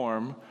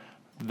form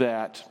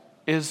that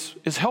is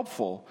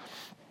helpful.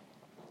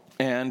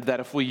 And that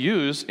if we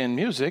use in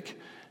music,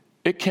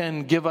 it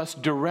can give us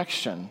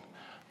direction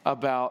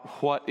about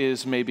what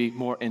is maybe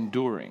more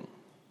enduring.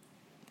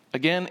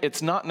 Again,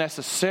 it's not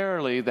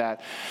necessarily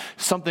that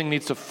something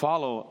needs to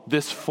follow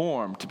this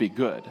form to be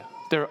good.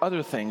 There are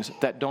other things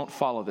that don't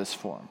follow this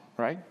form,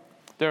 right?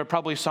 There are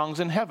probably songs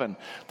in heaven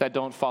that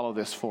don't follow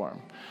this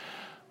form.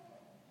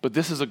 But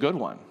this is a good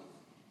one.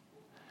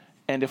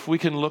 And if we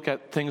can look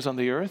at things on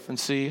the earth and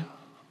see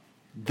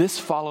this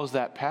follows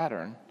that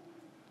pattern,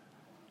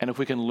 and if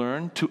we can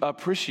learn to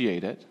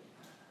appreciate it,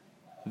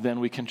 then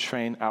we can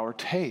train our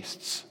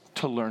tastes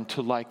to learn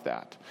to like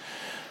that.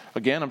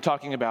 Again, I'm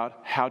talking about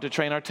how to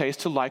train our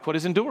taste to like what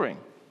is enduring.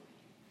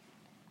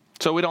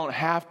 So we don't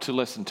have to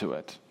listen to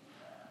it.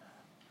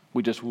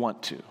 We just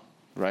want to,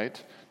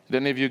 right? Did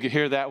any of you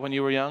hear that when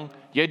you were young?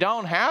 You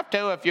don't have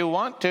to if you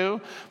want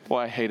to. Boy,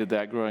 I hated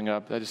that growing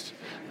up.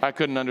 I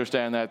couldn't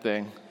understand that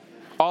thing.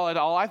 All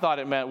I thought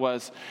it meant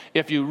was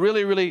if you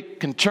really, really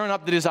can turn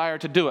up the desire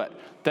to do it,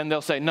 then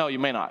they'll say, no, you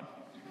may not.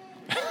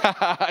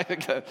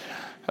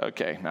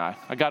 Okay, nah.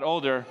 I got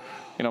older,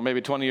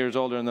 maybe 20 years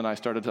older, and then I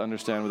started to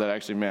understand what that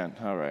actually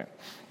meant. All right.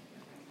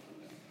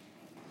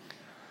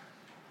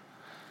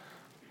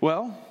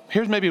 Well,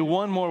 here's maybe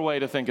one more way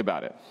to think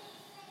about it.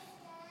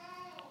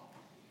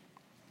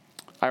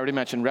 I already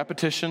mentioned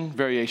repetition,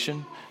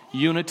 variation,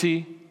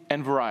 unity,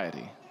 and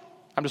variety.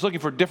 I'm just looking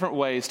for different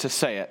ways to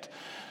say it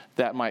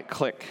that might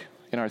click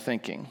in our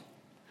thinking.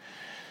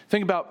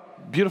 Think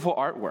about beautiful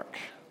artwork,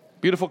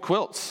 beautiful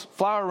quilts,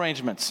 flower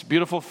arrangements,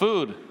 beautiful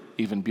food,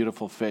 even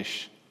beautiful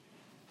fish,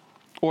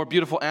 or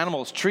beautiful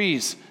animals,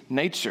 trees,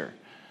 nature.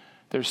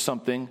 There's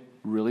something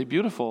really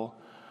beautiful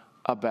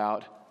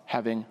about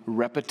having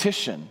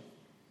repetition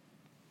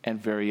and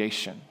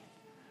variation,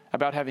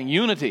 about having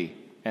unity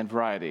and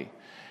variety.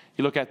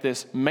 You look at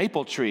this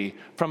maple tree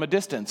from a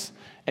distance,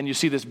 and you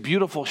see this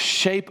beautiful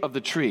shape of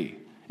the tree.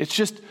 It's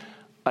just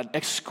an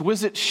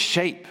exquisite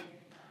shape,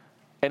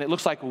 and it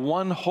looks like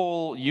one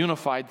whole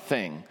unified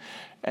thing.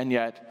 And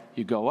yet,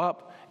 you go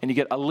up, and you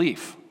get a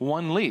leaf,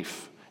 one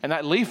leaf. And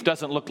that leaf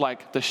doesn't look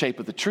like the shape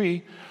of the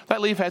tree.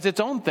 That leaf has its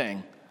own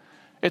thing,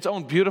 its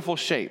own beautiful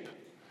shape,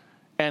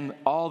 and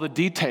all the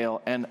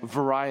detail and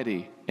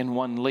variety in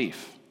one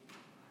leaf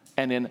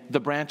and in the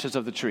branches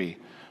of the tree.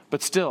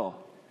 But still,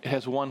 it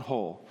has one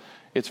whole.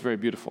 It's very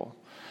beautiful.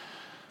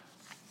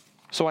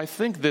 So I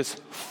think this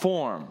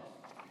form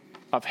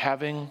of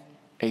having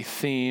a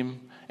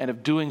theme and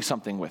of doing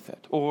something with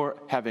it, or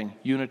having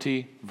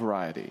unity,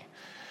 variety,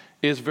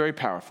 is very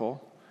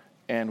powerful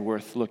and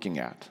worth looking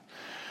at.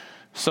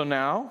 So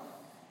now,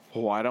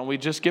 why don't we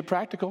just get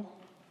practical?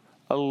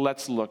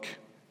 Let's look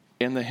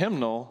in the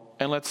hymnal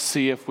and let's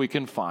see if we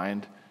can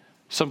find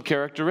some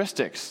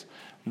characteristics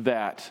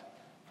that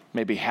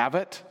maybe have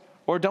it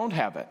or don't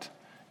have it,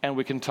 and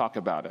we can talk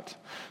about it.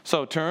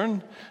 So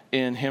turn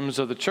in Hymns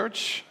of the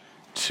Church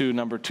to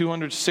number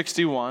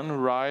 261,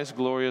 Rise,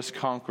 Glorious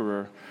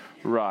Conqueror,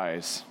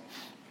 Rise.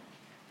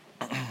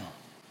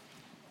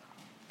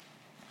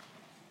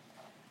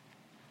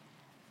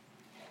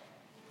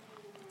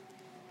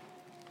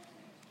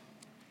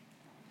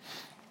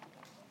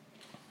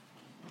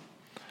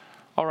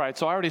 All right,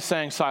 so I already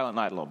sang Silent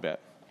Night a little bit.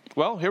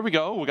 Well, here we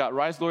go. We got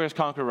Rise, Glorious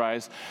Conqueror,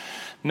 Rise.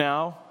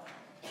 Now,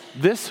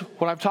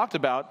 what I've talked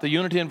about, the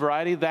unity and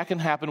variety, that can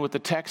happen with the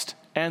text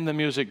and the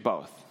music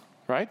both,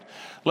 right?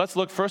 Let's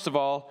look first of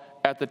all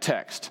at the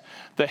text.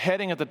 The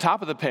heading at the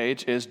top of the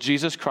page is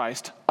Jesus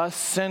Christ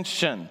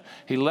Ascension.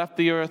 He left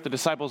the earth, the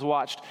disciples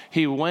watched,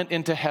 he went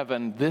into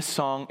heaven. This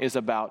song is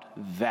about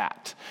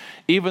that.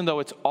 Even though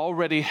it's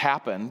already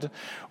happened,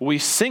 we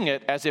sing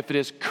it as if it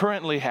is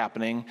currently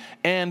happening,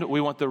 and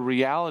we want the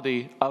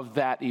reality of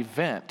that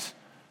event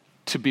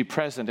to be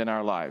present in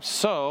our lives.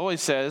 So it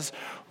says,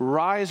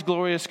 Rise,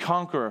 glorious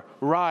conqueror,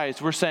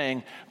 rise. We're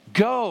saying,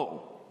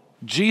 go,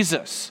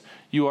 Jesus.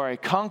 You are a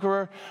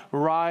conqueror.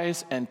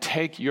 Rise and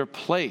take your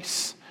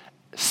place,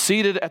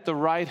 seated at the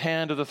right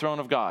hand of the throne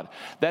of God.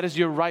 That is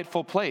your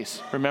rightful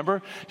place.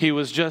 Remember, he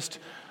was just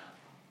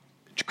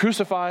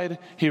crucified.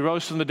 He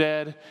rose from the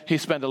dead. He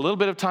spent a little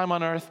bit of time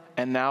on earth,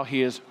 and now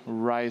he is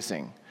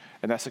rising.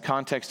 And that's the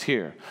context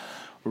here.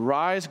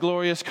 Rise,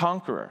 glorious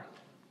conqueror.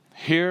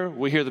 Here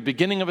we hear the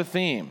beginning of a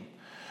theme.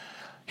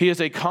 He is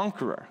a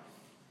conqueror.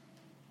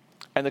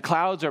 And the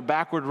clouds are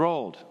backward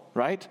rolled,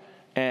 right?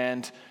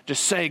 And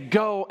just say,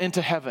 go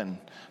into heaven,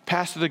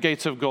 pass through the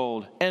gates of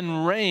gold,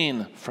 and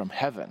reign from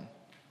heaven.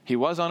 He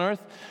was on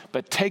earth,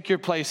 but take your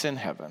place in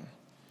heaven.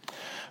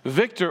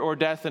 Victor or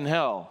death in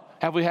hell.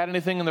 Have we had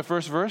anything in the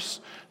first verse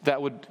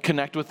that would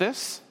connect with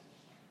this?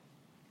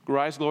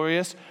 Rise,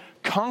 glorious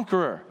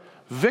conqueror,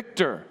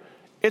 victor.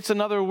 It's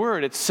another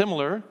word. It's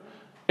similar.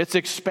 It's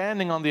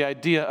expanding on the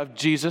idea of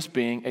Jesus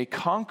being a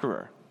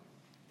conqueror.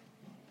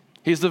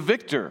 He's the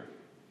victor.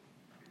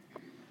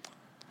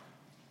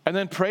 And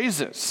then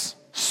praises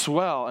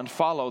swell and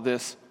follow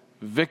this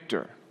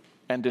victor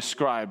and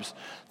describes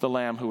the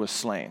Lamb who was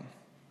slain.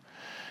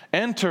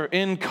 Enter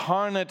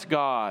incarnate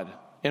God.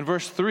 In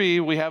verse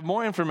 3, we have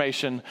more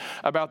information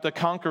about the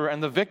conqueror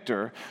and the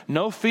victor.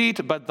 No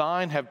feet but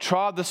thine have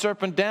trod the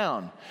serpent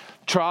down.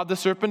 Trod the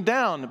serpent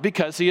down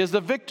because he is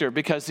the victor,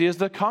 because he is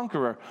the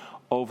conqueror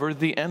over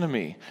the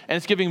enemy. And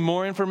it's giving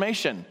more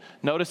information.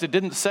 Notice it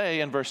didn't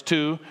say in verse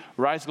 2,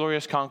 rise,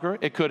 glorious conqueror.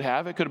 It could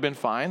have been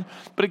fine,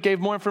 but it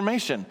gave more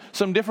information,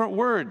 some different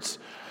words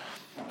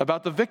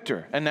about the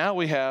victor. And now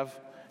we have,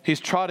 he's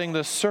trodding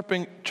the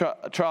serpent,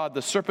 trod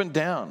the serpent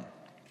down.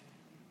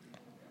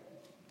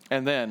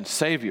 And then,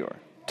 Savior,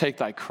 take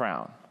thy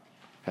crown.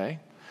 Okay?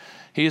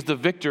 He is the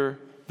victor,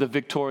 the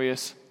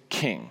victorious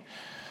king.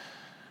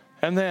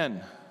 And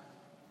then,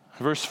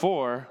 Verse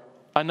 4,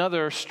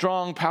 another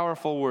strong,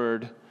 powerful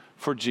word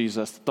for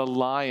Jesus, the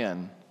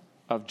Lion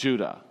of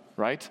Judah,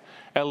 right?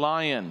 A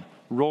lion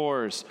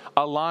roars.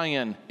 A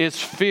lion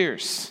is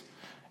fierce.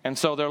 And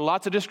so there are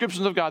lots of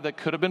descriptions of God that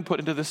could have been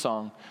put into this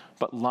song,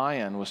 but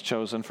lion was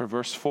chosen for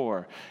verse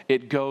 4.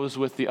 It goes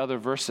with the other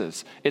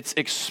verses. It's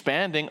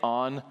expanding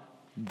on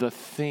the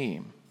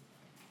theme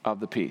of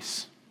the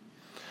piece.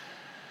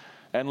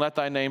 And let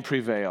thy name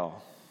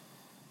prevail.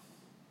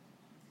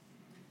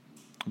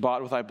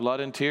 Bought with thy blood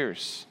and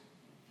tears.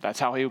 That's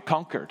how he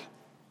conquered,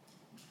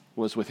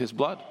 was with his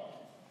blood.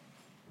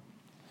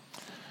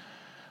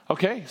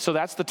 Okay, so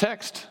that's the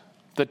text.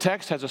 The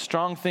text has a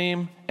strong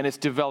theme, and it's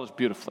developed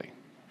beautifully.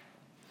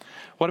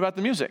 What about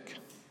the music?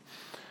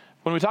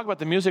 When we talk about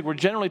the music, we're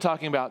generally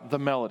talking about the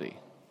melody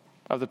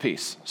of the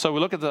piece. So we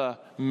look at the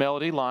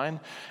melody line,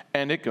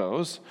 and it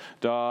goes,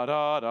 da,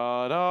 da,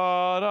 da,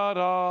 da, da,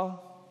 da.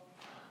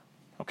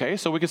 Okay,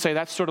 so we could say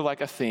that's sort of like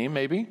a theme,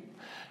 maybe.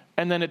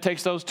 And then it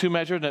takes those two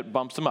measures and it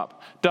bumps them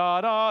up. Da,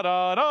 da,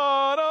 da,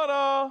 da, da,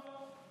 da.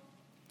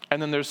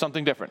 And then there's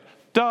something different.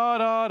 Da,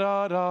 da,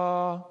 da,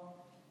 da.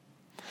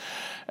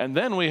 And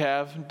then we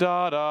have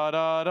da, da,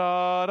 da,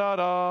 da, da,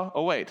 da.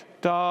 Oh, wait.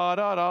 Da,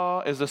 da,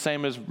 da is the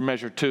same as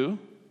measure 2. Do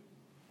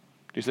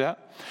you see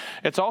that?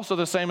 It's also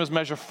the same as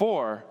measure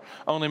 4,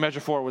 only measure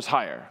 4 was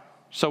higher.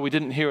 So we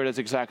didn't hear it as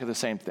exactly the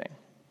same thing.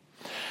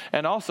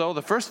 And also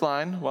the first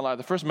line,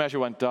 the first measure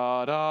went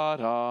da, da,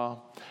 da.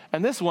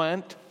 And this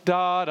went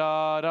da,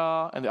 da,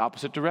 da in the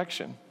opposite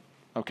direction.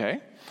 Okay?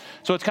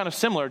 So it's kind of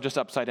similar, just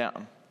upside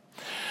down.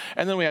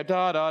 And then we have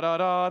da, da, da,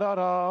 da, da,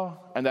 da.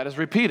 And that is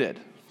repeated.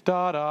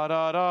 Da, da,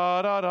 da,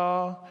 da, da,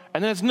 da.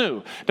 And then it's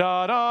new.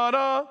 Da, da,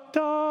 da,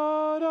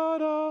 da, da,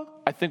 da.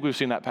 I think we've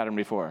seen that pattern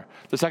before.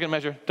 The second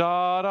measure,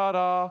 da, da,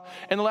 da.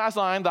 And the last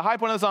line, the high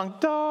point of the song,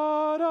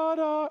 da, da,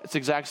 da. It's the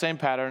exact same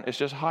pattern, it's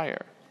just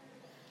higher.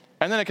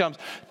 And then it comes,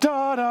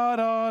 da, da,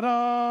 da,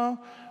 da.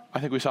 I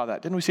think we saw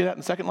that. Didn't we see that in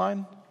the second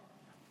line?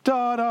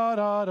 Da, da,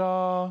 da,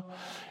 da.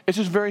 It's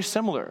just very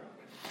similar.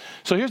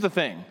 So here's the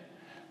thing.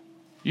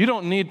 You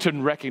don't need to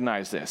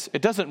recognize this.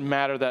 It doesn't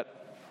matter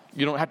that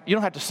you don't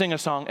have to sing a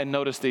song and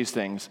notice these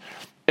things.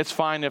 It's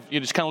fine if you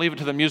just kind of leave it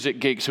to the music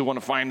geeks who want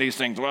to find these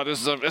things. Well,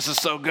 this is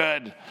so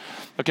good.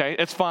 Okay,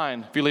 it's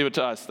fine if you leave it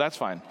to us. That's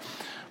fine.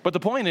 But the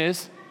point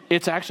is,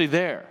 it's actually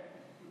there.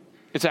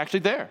 It's actually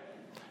there.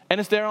 And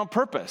it's there on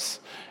purpose.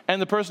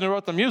 And the person who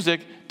wrote the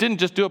music didn't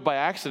just do it by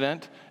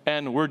accident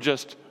and we're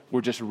just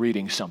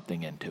reading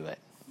something into it.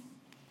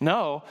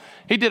 No,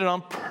 he did it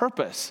on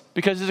purpose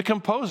because he's a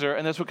composer,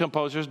 and that's what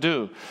composers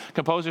do.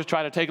 Composers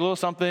try to take a little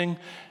something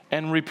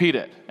and repeat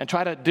it and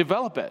try to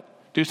develop it.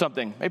 Do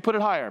something. Maybe put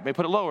it higher, maybe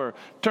put it lower,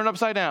 turn it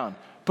upside down,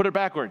 put it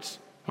backwards.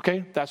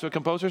 Okay, that's what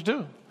composers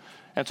do.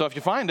 And so if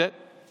you find it,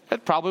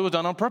 it probably was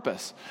done on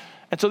purpose.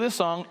 And so this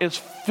song is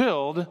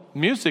filled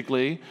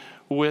musically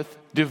with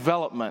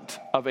development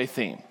of a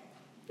theme.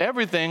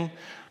 Everything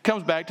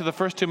comes back to the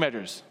first two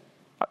measures.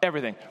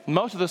 Everything.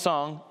 Most of the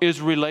song is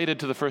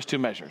related to the first two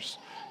measures,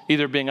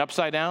 either being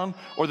upside down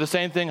or the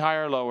same thing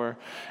higher or lower.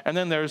 And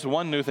then there's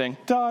one new thing,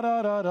 da,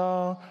 da, da,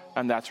 da,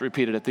 and that's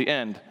repeated at the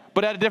end,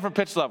 but at a different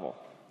pitch level.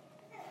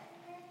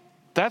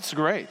 That's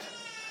great.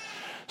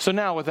 So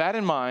now with that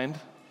in mind,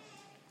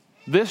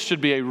 this should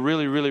be a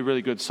really, really,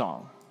 really good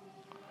song.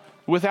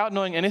 Without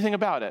knowing anything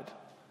about it,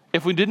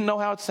 if we didn't know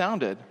how it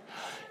sounded,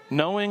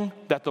 knowing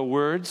that the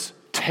words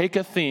take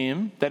a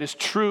theme that is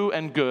true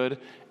and good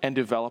and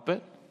develop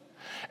it,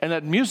 and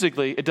that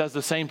musically it does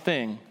the same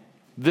thing,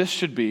 this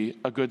should be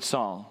a good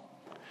song.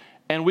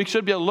 And we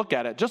should be able to look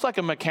at it, just like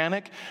a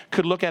mechanic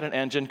could look at an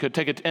engine, could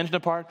take an engine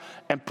apart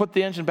and put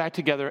the engine back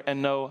together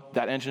and know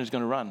that engine is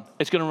going to run.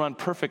 It's going to run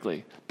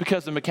perfectly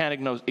because the mechanic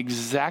knows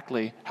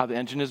exactly how the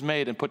engine is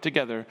made and put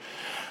together.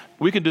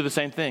 We can do the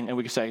same thing, and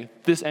we can say,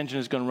 this engine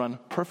is going to run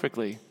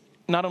perfectly.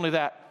 Not only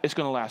that, it's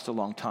going to last a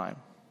long time.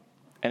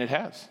 And it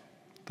has.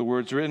 The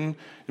words written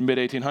in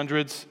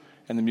mid-1800s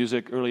and the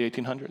music early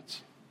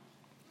 1800s.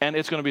 And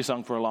it's going to be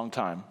sung for a long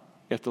time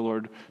if the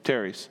Lord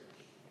tarries.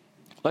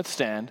 Let's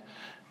stand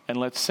and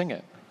let's sing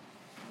it.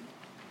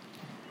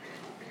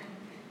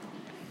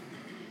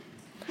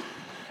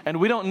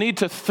 And we don't need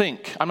to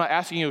think. I'm not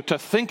asking you to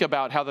think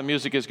about how the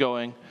music is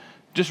going.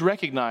 Just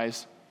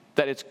recognize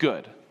that it's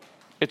good.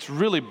 It's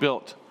really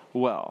built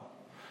well.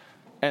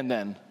 And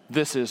then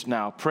this is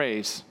now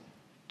praise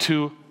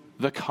to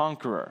the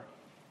conqueror.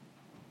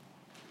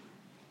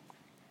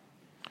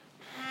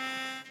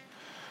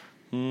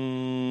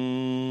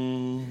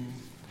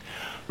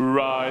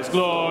 Rise,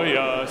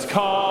 glorious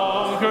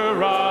conqueror,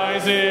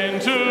 rise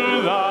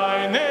into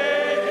thy name.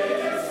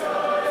 The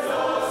skies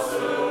all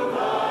soon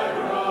might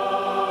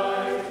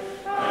rise,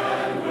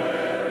 and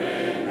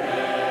wherein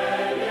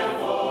many a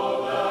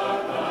fold the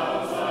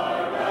clouds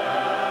are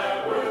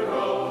backward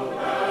rolled,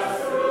 pass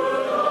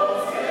through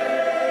those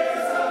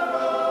gates of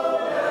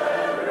gold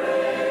and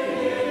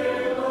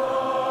radiant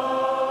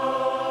light.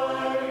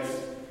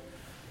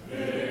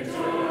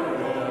 Victor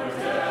o'er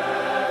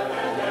death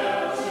and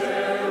hell,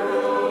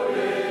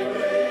 cherubim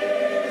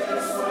lead,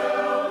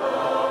 swell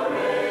the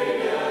rain.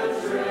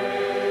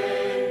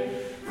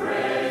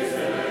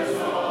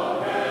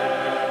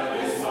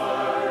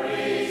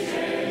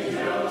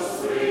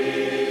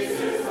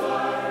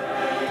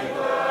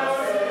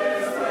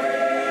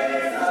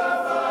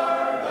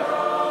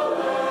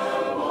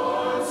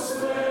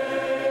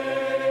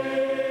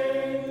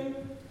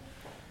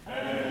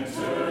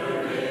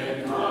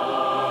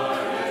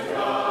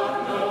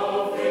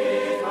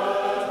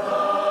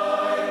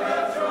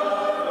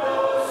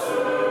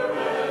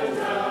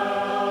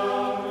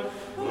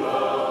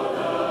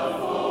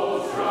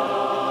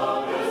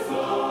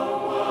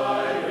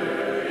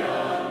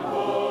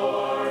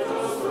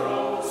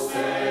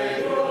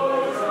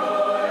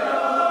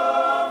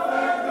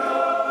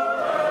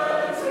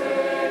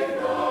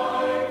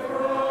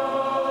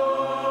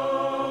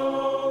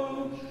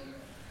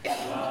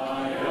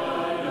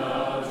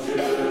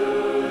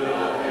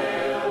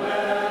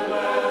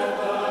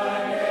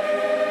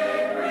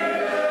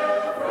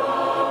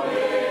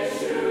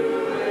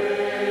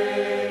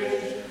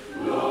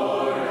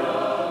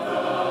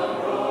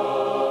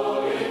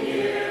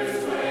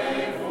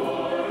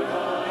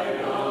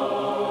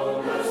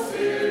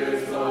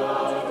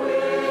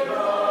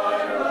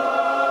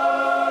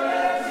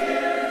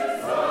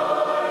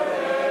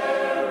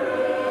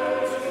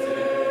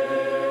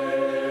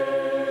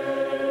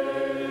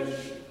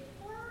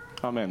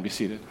 Amen. Be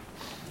seated.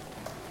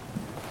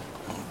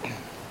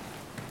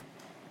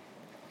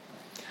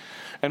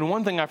 And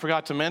one thing I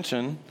forgot to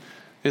mention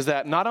is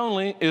that not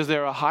only is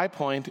there a high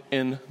point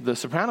in the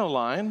soprano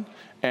line,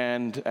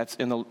 and that's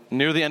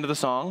near the end of the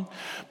song,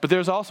 but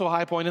there's also a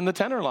high point in the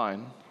tenor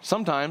line.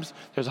 Sometimes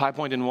there's a high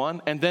point in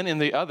one and then in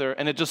the other,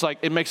 and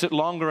it makes it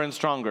longer and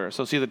stronger.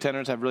 So see, the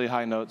tenors have really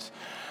high notes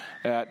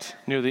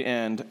near the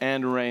end,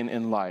 and rain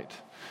in light.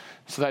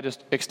 So that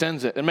just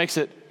extends it and makes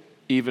it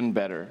even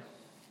better.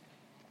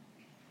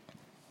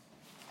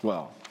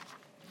 Well,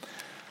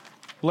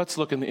 let's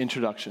look in the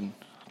introduction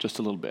just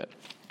a little bit.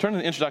 Turn to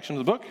the introduction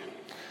of the book,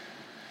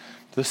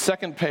 the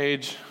second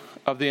page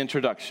of the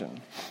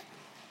introduction.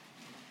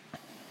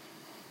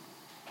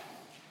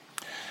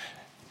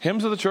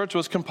 Hymns of the Church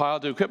was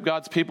compiled to equip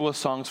God's people with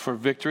songs for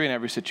victory in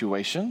every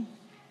situation.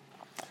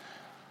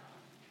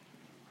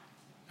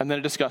 And then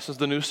it discusses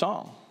the new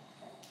song.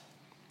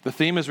 The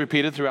theme is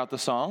repeated throughout the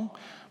song,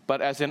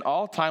 but as in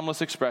all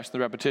timeless expression, the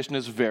repetition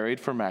is varied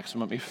for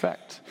maximum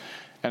effect.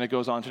 And it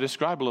goes on to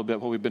describe a little bit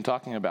what we've been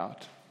talking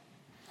about.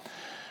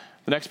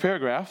 The next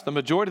paragraph, the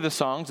majority of the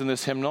songs in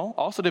this hymnal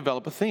also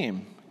develop a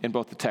theme in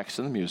both the text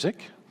and the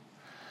music,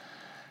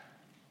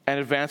 and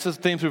advances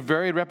the theme through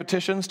varied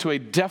repetitions to a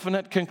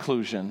definite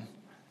conclusion.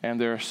 And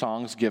there are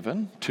songs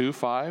given, 2,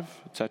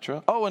 5,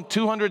 etc. Oh, and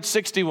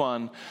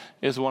 261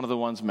 is one of the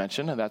ones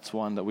mentioned, and that's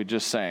one that we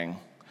just sang.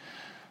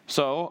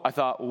 So I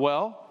thought,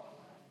 well,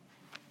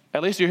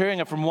 at least you're hearing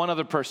it from one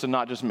other person,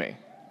 not just me,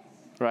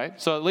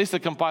 right? So at least the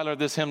compiler of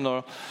this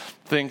hymnal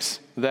thinks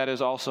that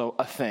is also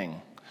a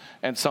thing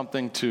and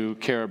something to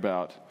care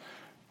about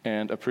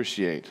and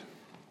appreciate.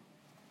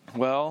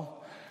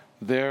 Well,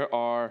 there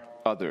are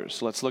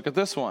others. Let's look at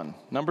this one.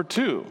 Number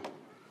 2.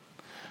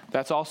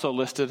 That's also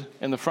listed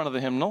in the front of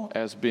the hymnal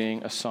as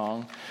being a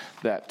song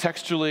that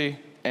textually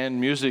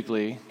and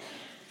musically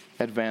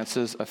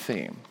advances a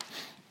theme.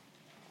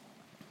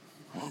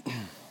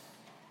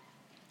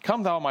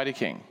 Come, thou mighty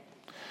King.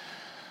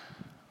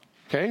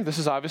 Okay, this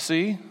is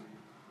obviously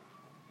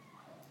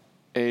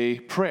a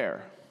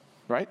prayer,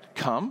 right?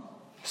 Come,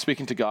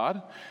 speaking to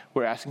God.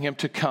 We're asking him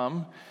to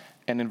come,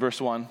 and in verse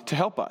 1, to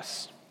help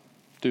us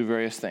do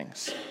various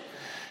things.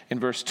 In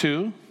verse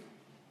 2,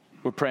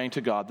 we're praying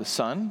to God the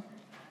Son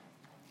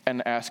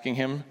and asking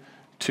him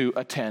to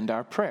attend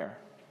our prayer.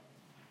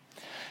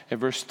 In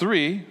verse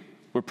 3,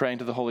 we're praying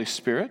to the Holy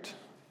Spirit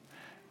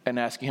and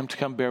asking him to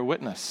come bear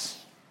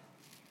witness.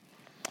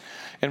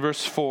 In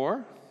verse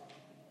 4,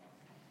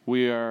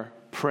 we are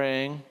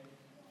praying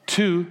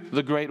to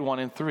the Great One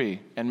in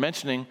Three and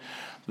mentioning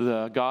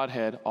the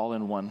Godhead all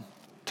in one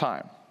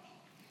time.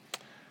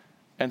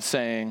 And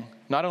saying,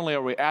 not only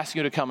are we asking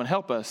you to come and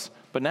help us,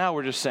 but now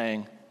we're just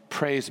saying,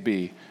 praise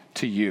be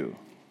to you.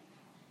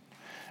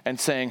 And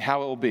saying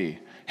how it will be.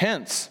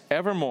 Hence,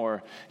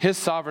 evermore, his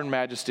sovereign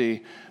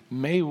majesty,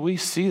 may we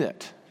see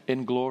it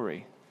in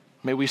glory.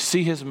 May we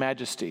see his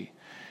majesty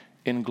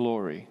in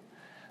glory.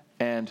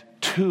 And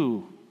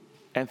to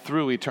and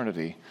through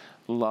eternity,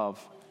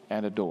 love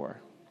and adore.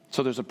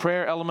 So there's a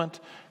prayer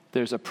element,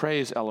 there's a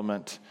praise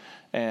element,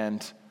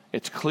 and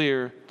it's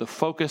clear the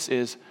focus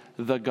is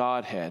the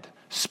Godhead,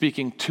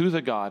 speaking to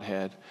the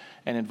Godhead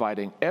and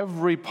inviting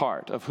every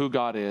part of who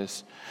God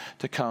is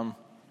to come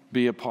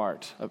be a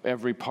part of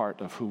every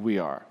part of who we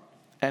are.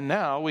 And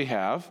now we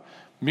have,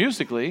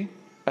 musically,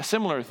 a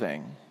similar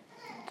thing.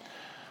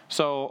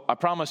 So I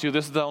promise you,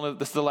 this is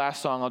the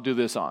last song I'll do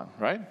this on,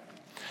 right?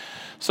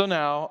 So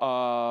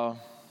now,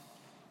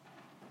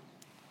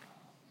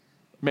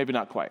 maybe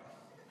not quite.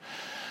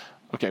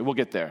 Okay, we'll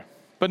get there.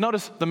 But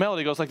notice the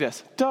melody goes like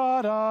this.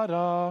 Da, da,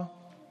 da.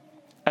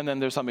 And then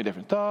there's something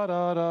different. Da,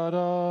 da, da,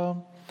 da.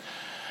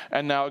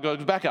 And now it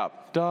goes back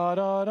up. Da,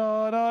 da,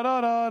 da, da,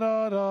 da, da,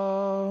 da,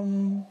 da.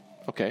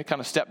 Okay, kind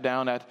of step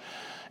down in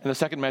the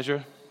second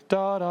measure.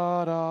 Da,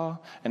 da, da.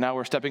 And now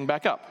we're stepping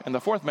back up. In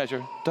the fourth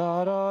measure.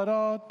 Da, da,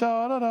 da,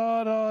 da, da,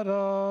 da, da,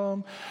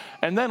 da.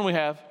 And then we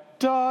have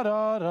da,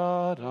 da,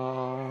 da,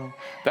 da.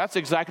 That's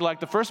exactly like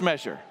the first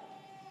measure.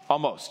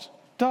 Almost.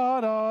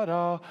 Da, da,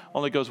 da.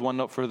 Only goes one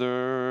note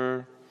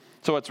further.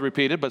 So it's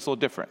repeated, but it's a little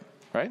different,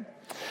 right?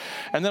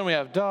 And then we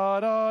have da,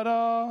 da,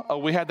 da. Oh,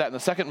 we had that in the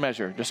second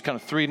measure. Just kind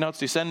of 3 notes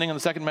descending in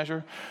the second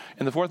measure.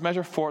 In the fourth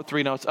measure,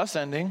 3 notes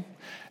ascending.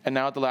 And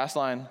now at the last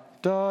line,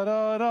 da,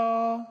 da,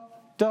 da,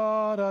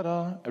 da, da,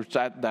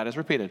 da. That is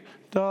repeated.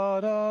 Da,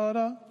 da,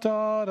 da,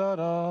 da, da,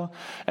 da.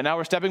 And now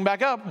we're stepping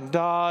back up.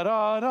 Da,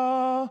 da,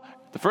 da.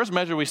 The first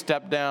measure we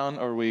stepped down,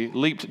 or we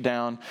leaped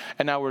down.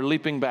 And now we're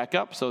leaping back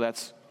up. So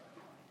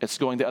it's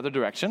going the other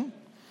direction.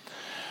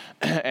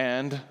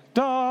 And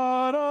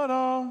da, da,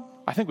 da.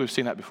 I think we've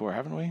seen that before,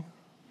 haven't we?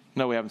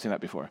 No, we haven't seen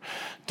that before.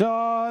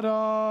 Da,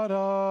 da,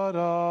 da,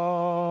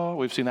 da.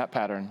 We've seen that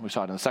pattern. We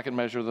saw it in the second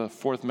measure, the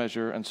fourth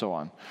measure, and so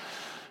on.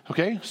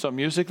 Okay, so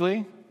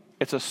musically,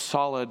 it's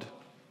solid,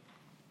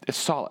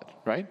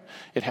 right?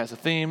 It has a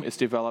theme, it's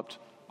developed,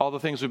 all the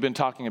things we've been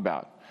talking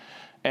about.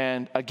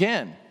 And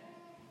again,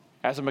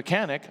 as a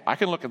mechanic, I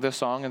can look at this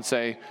song and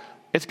say,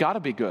 it's got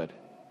to be good.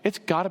 It's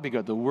got to be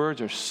good. The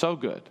words are so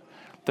good.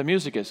 The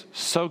music is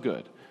so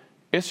good.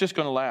 it's just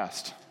going to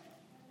last.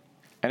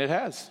 And it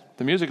has.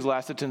 The music has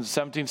lasted since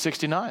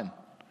 1769.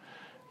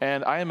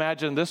 And I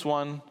imagine this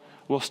one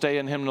will stay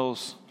in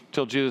hymnals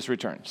till Jesus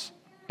returns.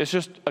 It's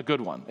just a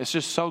good one. It's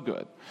just so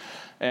good.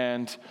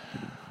 And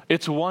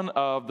it's one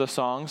of the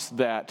songs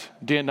that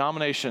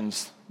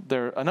denominations,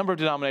 there are a number of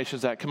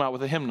denominations that come out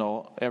with a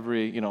hymnal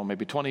every,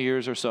 maybe 20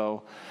 years or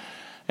so.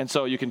 And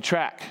so you can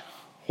track,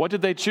 what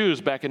did they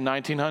choose back in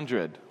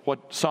 1900?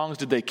 What songs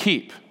did they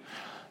keep?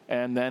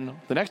 And then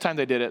the next time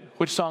they did it,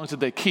 which songs did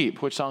they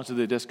keep? Which songs did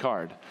they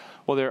discard?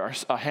 Well, there are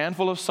a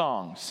handful of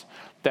songs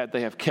that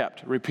they have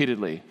kept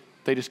repeatedly.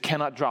 They just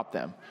cannot drop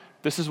them.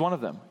 This is one of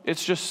them.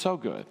 It's just so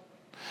good.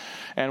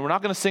 And we're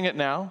not going to sing it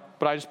now,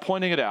 but I'm just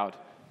pointing it out.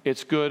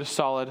 It's good,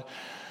 solid.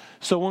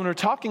 So when we're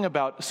talking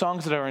about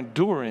songs that are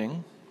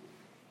enduring,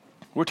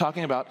 we're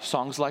talking about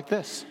songs like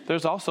this.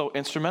 There's also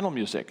instrumental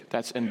music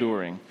that's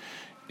enduring.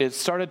 It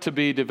started to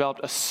be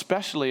developed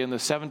especially in the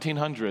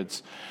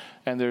 1700s,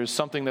 and there's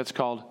something that's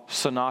called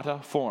sonata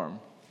form.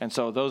 And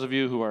so those of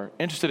you who are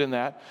interested in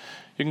that,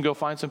 you can go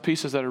find some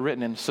pieces that are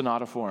written in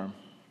sonata form.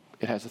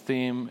 It has a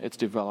theme, it's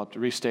developed,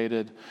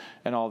 restated,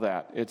 and all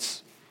that.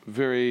 It's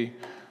very,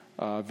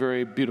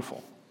 very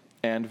beautiful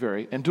and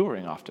very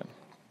enduring often.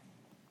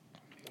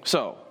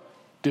 So,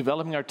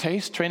 developing our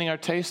taste, training our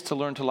taste to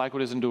learn to like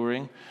what is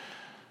enduring.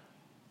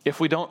 If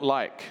we don't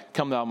like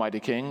Come Thou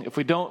Mighty King, if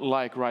we don't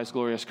like Rise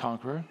Glorious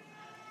Conqueror,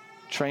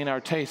 train our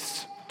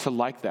tastes to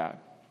like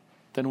that.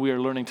 Then we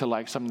are learning to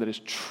like something that is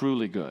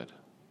truly good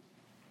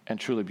and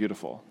truly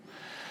beautiful.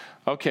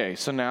 Okay,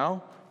 so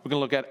now we're going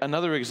to look at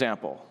another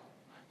example.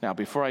 Now,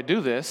 before I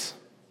do this,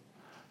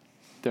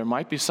 there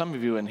might be some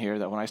of you in here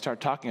that when I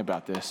start talking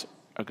about this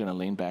are going to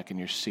lean back in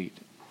your seat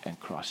and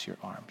cross your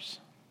arms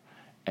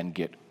and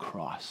get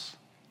cross.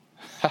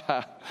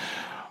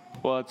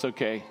 Well, it's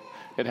okay.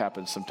 It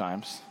happens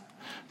sometimes.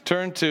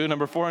 Turn to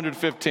number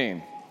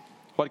 415.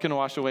 What can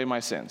wash away my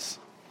sins?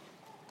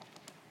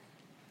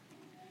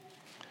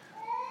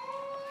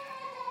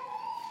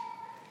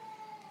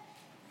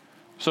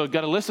 So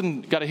got to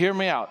listen, got to hear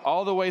me out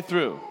all the way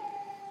through.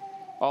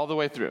 All the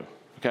way through,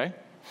 okay?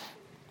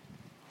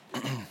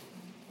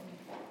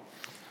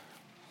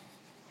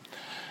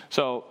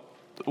 So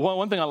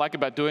one thing I like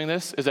about doing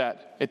this is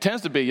that it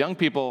tends to be young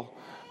people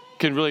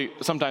can really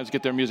sometimes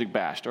get their music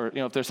bashed. Or,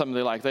 if there's something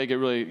they like, they get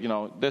really,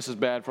 this is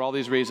bad for all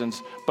these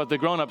reasons. But the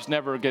grown-ups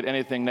never get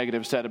anything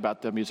negative said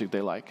about the music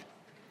they like.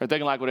 Or they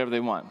can like whatever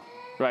they want.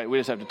 Right, we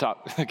just have to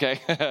talk, okay?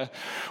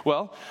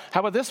 Well, how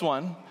about this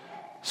one?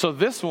 So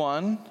this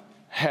one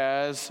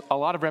has a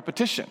lot of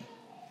repetition.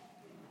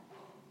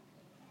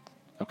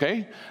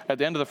 Okay? At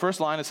the end of the first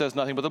line, it says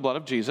nothing but the blood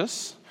of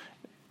Jesus.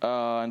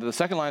 And the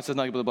second line, it says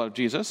nothing but the blood of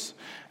Jesus.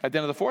 At the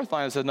end of the fourth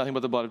line, it says nothing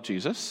but the blood of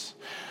Jesus.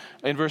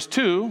 In verse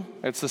 2,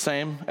 it's the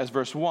same as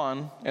verse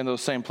 1 in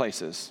those same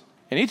places.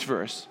 In each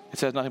verse, it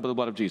says nothing but the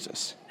blood of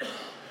Jesus.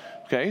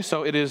 Okay?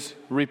 So it is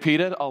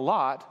repeated a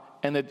lot,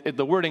 and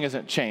the wording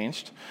isn't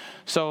changed.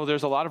 So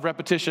there's a lot of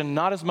repetition,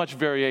 not as much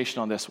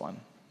variation on this one.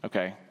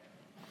 Okay?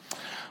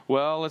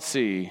 Well, let's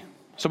see.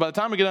 So by the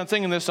time we get done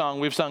singing this song,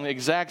 we've sung the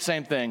exact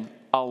same thing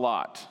a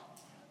lot.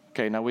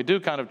 Okay, now we do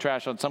kind of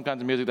trash on some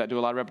kinds of music that do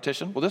a lot of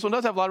repetition. Well, this one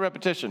does have a lot of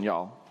repetition,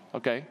 y'all.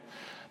 Okay?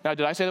 Now,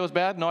 did I say that was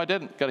bad? No, I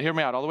didn't. Got to hear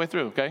me out all the way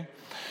through, okay?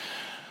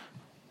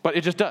 But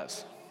it just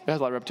does. It has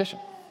a lot of repetition.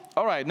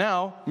 All right,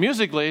 now,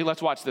 musically,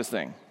 let's watch this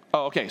thing.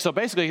 Oh, okay, so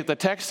basically, the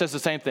text says the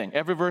same thing.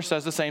 Every verse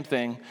says the same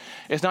thing.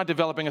 It's not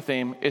developing a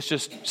theme. It's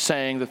just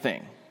saying the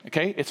thing,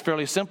 okay? It's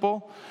fairly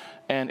simple,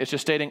 and it's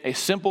just stating a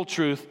simple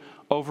truth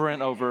over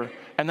and over.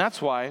 And that's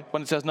why,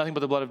 when it says nothing but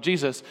the blood of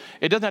Jesus,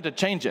 it doesn't have to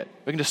change it.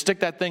 We can just stick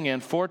that thing in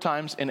 4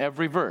 times in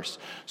every verse.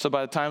 So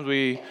by the time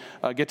we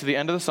get to the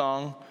end of the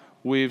song,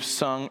 we've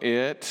sung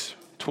it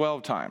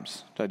 12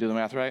 times. Did I do the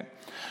math right?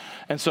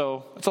 And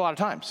so it's a lot of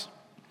times.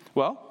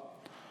 Well,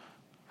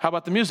 how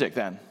about the music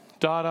then?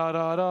 Da da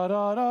da da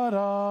da da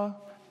da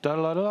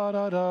da da da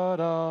da da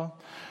da.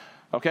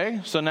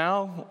 Okay, so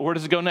now where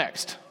does it go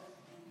next?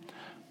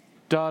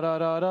 Da da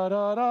da da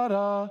da da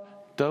da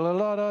da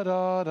da da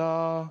da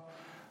da.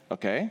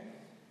 Okay, all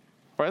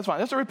right, that's fine.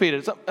 That's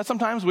repeated.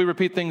 Sometimes we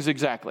repeat things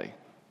exactly.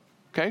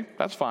 Okay,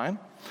 that's fine.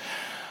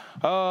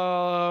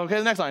 Okay,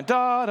 the next line.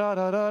 Da da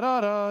da da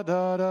da da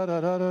da da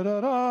da da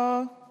da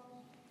da.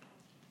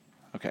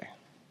 Okay.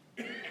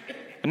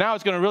 And now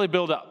it's going to really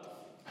build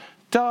up.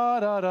 Da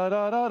da da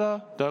da da da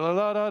da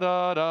da da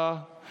da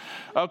da.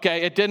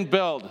 Okay, it didn't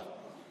build.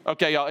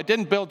 Okay, y'all, it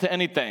didn't build to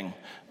anything.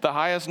 The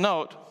highest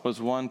note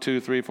was 1, 2,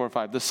 3, 4,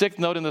 5. The 6th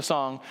note in the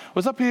song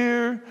was up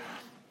here,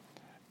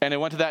 and it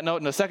went to that note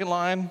in the second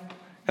line,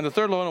 and the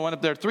third line went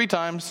up there 3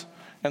 times,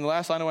 and the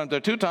last line went up there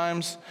 2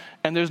 times,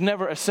 and there's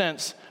never a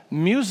sense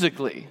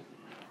musically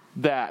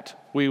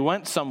that we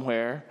went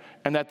somewhere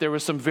and that there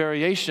was some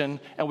variation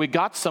and we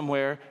got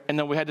somewhere and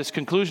then we had this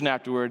conclusion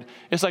afterward.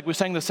 It's like we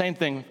sang the same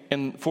thing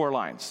in 4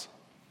 lines.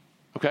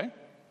 Okay?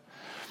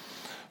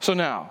 So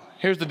now,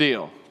 here's the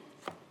deal.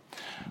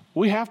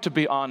 We have to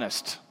be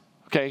honest.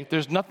 Okay?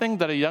 There's nothing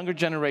that a younger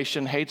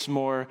generation hates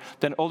more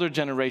than older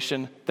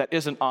generation that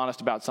isn't honest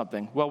about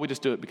something. Well, we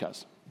just do it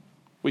because.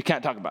 We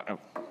can't talk about it,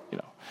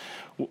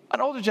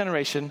 An older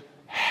generation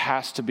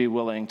has to be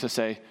willing to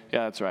say,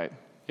 yeah, that's right.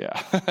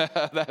 Yeah,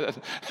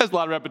 there's a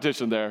lot of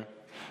repetition there,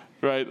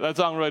 right? That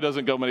song really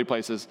doesn't go many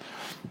places.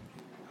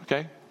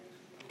 Okay?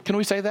 Can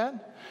we say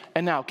that?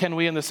 And now, can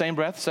we in the same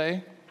breath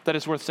say that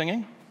it's worth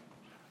singing?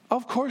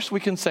 Of course we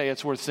can say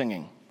it's worth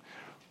singing.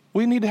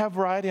 We need to have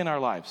variety in our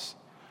lives.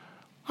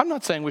 I'm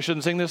not saying we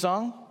shouldn't sing this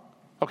song,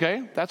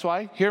 okay? That's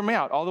why, hear me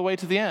out all the way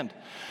to the end.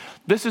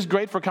 This is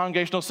great for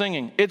congregational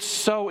singing. It's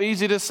so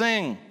easy to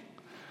sing.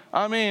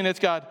 I mean, it's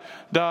got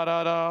da,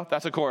 da, da,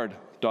 that's a chord.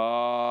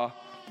 Da.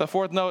 The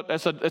fourth note,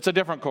 it's a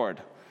different chord.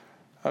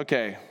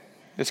 Okay.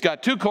 It's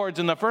got two chords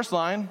in the first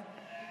line,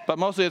 but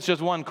mostly it's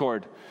just one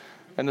chord.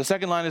 And the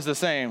second line is the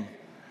same.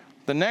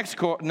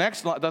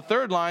 The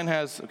third line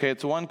has,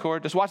 it's one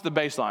chord. Just watch the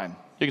bass line.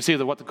 You can see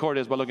what the chord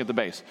is by looking at the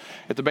bass.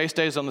 If the bass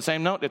stays on the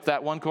same note, it's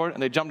that one chord,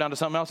 and they jump down to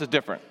something else, it's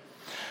different.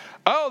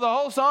 Oh, the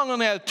whole song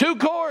only has two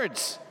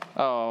chords.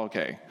 Oh,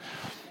 okay.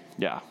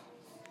 Yeah.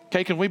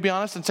 Okay, can we be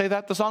honest and say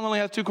that? The song only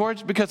has two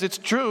chords? Because it's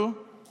true.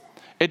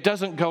 It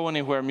doesn't go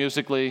anywhere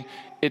musically.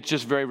 It's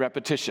just very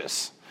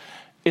repetitious.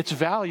 Its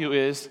value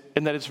is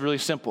in that it's really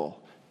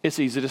simple. It's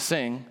easy to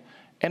sing,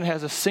 and it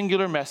has a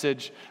singular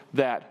message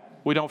that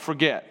we don't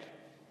forget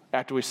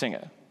after we sing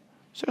it.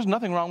 So there's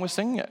nothing wrong with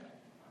singing it.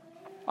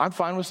 I'm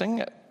fine with singing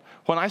it.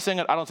 When I sing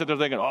it, I don't sit there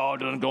thinking, oh, it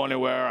doesn't go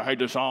anywhere, I hate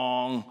the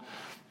song.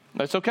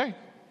 That's okay.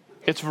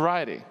 It's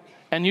variety.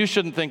 And you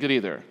shouldn't think it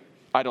either,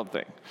 I don't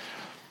think.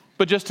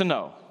 But just to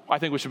know, I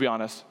think we should be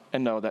honest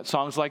and know that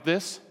songs like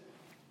this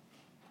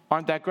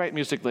aren't that great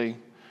musically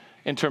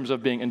in terms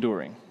of being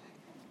enduring.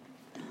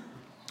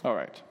 All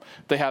right.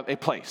 They have a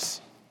place.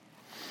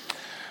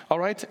 All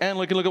right, and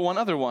we can look at one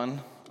other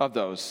one of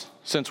those,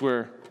 since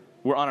we're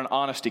on an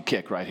honesty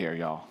kick right here,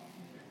 y'all.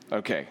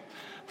 Okay,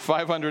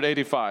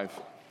 585.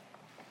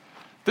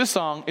 This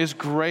song is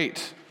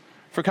great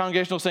for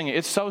congregational singing.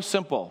 It's so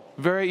simple,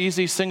 very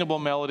easy, singable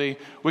melody.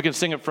 We can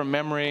sing it from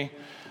memory.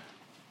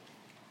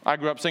 I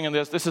grew up singing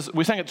this.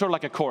 We sang it sort of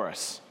like a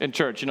chorus in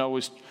church.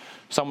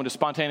 Someone just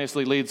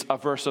spontaneously leads a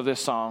verse of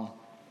this song,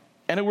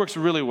 and it works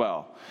really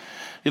well.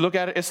 You look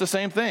at it, it's the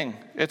same thing.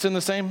 It's in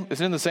the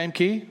same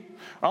key,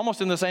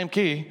 almost in the same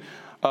key.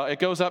 It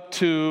goes up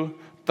to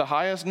the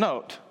highest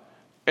note.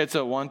 It's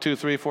a 1, 2,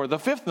 3, 4. The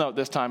fifth note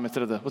this time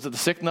instead of was it the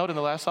sixth note in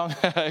the last song?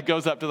 It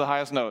goes up to the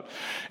highest note,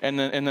 and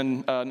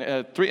then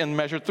three in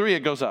measure 3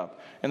 it goes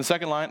up. In the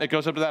second line it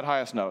goes up to that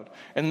highest note.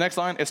 In the next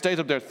line it stays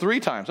up there 4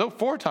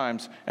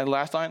 times, and the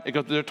last line it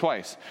goes there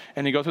twice.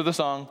 And you go through the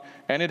song,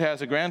 and it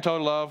has a grand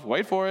total of,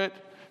 wait for it,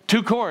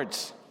 2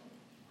 chords.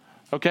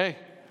 Okay,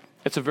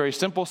 it's a very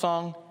simple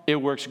song. It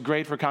works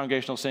great for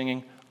congregational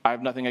singing. I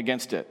have nothing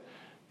against it.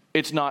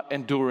 It's not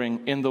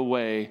enduring in the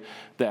way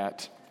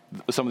that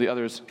some of the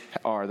others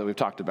are that we've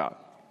talked about.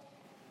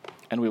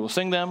 And we will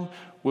sing them,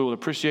 we will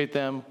appreciate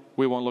them,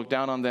 we won't look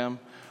down on them,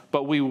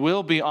 but we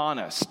will be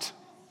honest.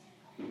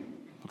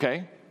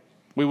 Okay?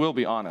 We will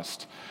be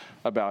honest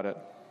about it.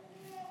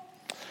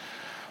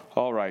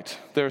 All right.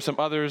 There are some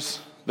others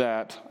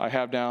that I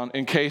have down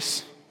in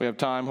case we have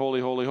time.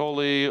 Holy, holy,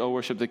 holy, oh,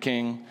 worship the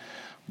King.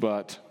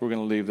 But we're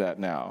going to leave that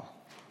now.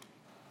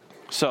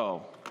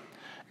 So,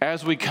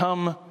 as we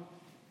come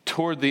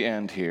toward the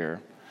end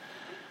here,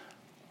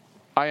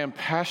 I am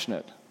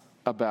passionate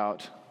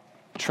about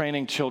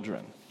training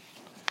children.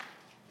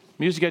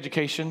 Music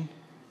education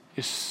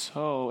is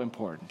so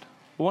important.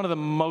 One of the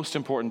most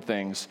important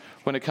things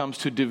when it comes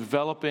to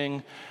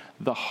developing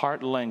the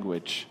heart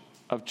language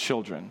of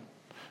children.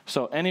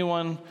 So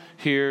anyone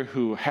here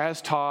who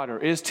has taught or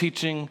is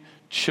teaching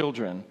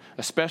children,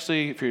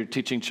 especially if you're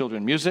teaching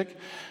children music,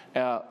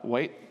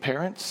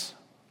 parents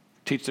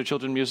teach their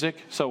children music.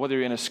 So whether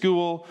you're in a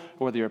school,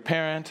 or whether you're a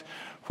parent,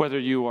 whether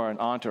you are an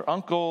aunt or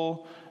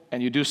uncle,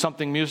 and you do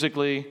something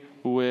musically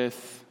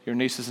with your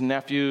nieces and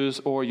nephews,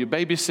 or you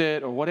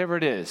babysit, or whatever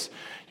it is,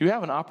 you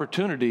have an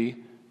opportunity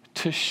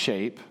to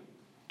shape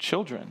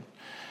children.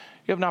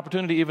 You have an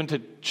opportunity even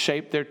to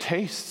shape their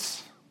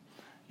tastes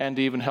and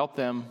to even help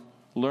them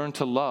learn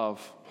to love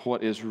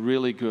what is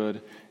really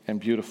good and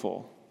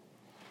beautiful.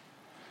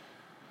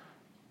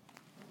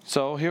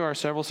 So here are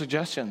several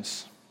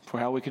suggestions for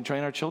how we can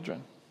train our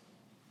children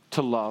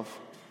to love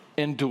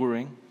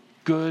enduring,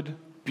 good,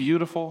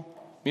 beautiful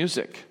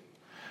music.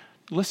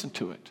 Listen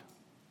to it.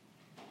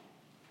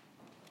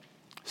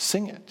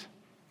 Sing it.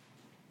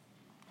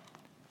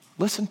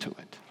 Listen to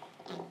it.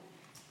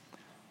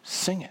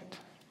 Sing it.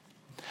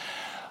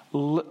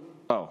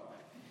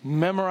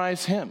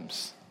 Memorize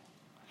hymns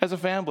as a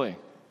family.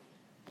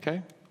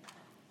 Okay?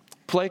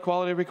 Play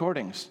quality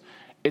recordings.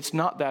 It's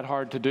not that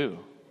hard to do.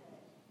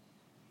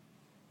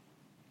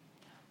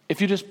 If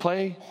you just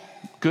play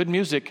good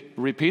music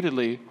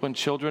repeatedly when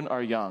children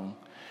are young,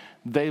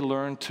 they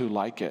learn to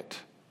like it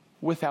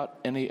without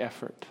any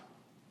effort.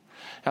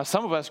 Now,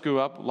 some of us grew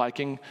up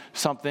liking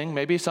something.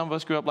 Maybe some of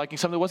us grew up liking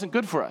something that wasn't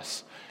good for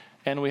us.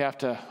 And we have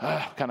to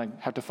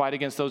have to fight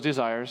against those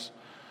desires.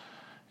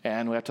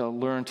 And we have to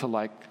learn to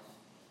like,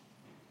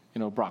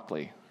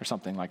 broccoli or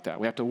something like that.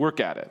 We have to work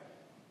at it.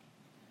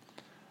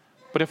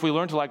 But if we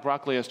learned to like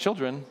broccoli as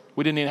children,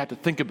 we didn't even have to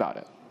think about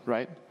it,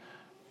 right?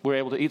 We're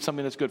able to eat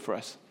something that's good for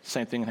us.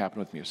 Same thing can happen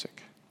with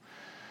music.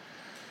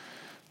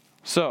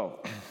 So,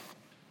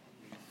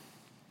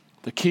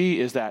 the key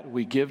is that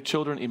we give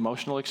children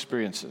emotional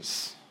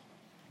experiences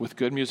with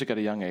good music at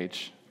a young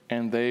age,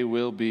 and they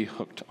will be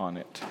hooked on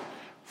it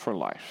for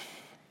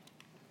life.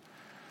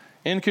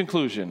 In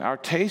conclusion, our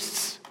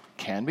tastes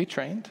can be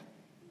trained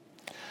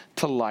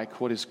to like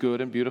what is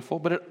good and beautiful,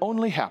 but it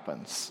only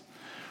happens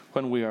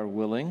when we are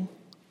willing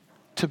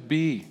to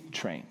be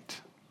trained.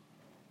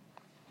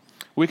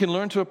 We can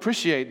learn to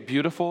appreciate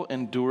beautiful,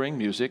 enduring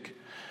music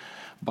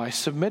by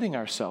submitting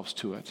ourselves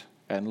to it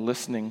and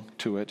listening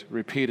to it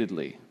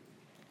repeatedly.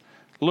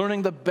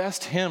 Learning the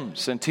best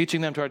hymns and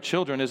teaching them to our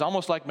children is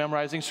almost like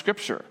memorizing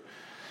Scripture.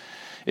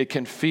 It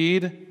can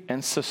feed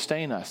and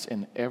sustain us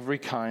in every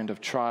kind of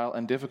trial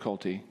and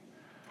difficulty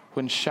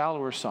when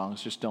shallower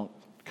songs just don't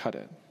cut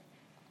it.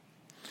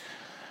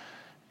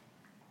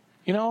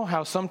 You know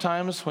how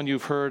sometimes when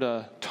you've heard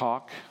a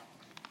talk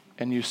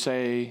and you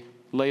say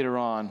later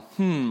on,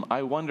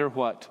 I wonder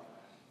what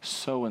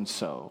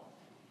so-and-so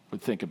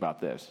would think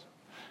about this,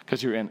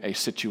 because you're in a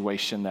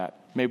situation that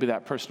maybe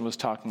that person was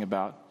talking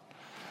about.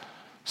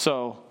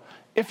 So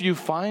if you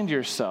find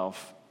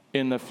yourself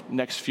in the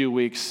next few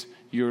weeks,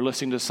 you're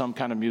listening to some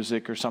kind of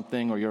music or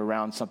something, or you're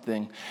around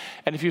something,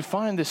 and if you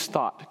find this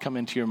thought come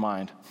into your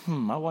mind,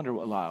 I wonder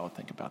what Lyle would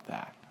think about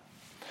that.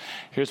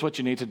 Here's what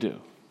you need to do.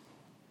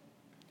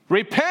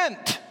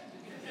 Repent!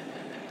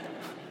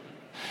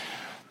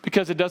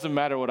 Because it doesn't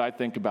matter what I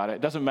think about it.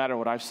 It doesn't matter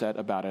what I've said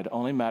about it. It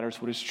only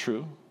matters what is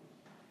true.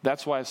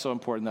 That's why it's so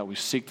important that we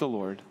seek the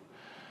Lord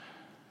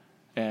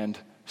and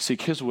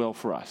seek His will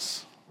for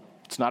us.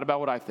 It's not about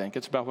what I think.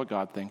 It's about what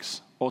God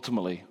thinks,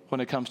 ultimately, when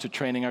it comes to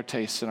training our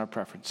tastes and our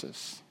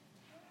preferences.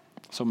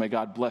 So may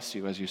God bless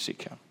you as you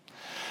seek Him.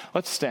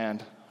 Let's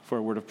stand for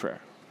a word of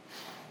prayer.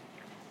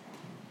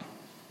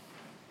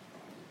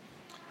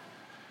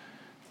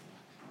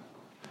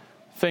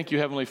 Thank you,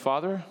 Heavenly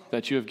Father,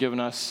 that you have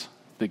given us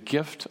the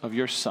gift of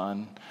your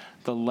Son,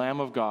 the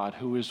Lamb of God,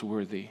 who is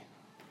worthy.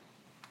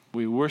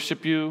 We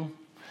worship you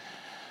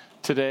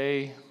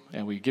today,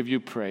 and we give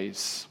you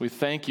praise. We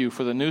thank you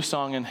for the new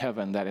song in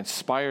heaven that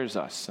inspires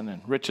us and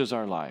enriches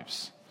our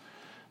lives,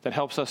 that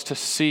helps us to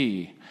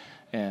see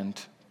and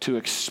to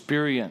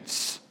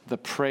experience the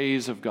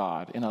praise of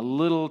God in a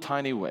little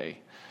tiny way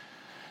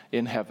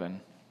in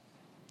heaven.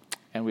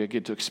 And we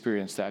get to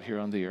experience that here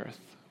on the earth.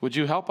 Would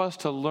you help us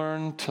to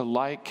learn to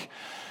like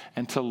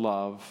and to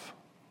love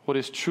what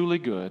is truly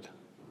good,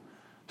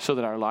 so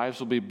that our lives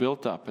will be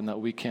built up and that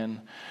we can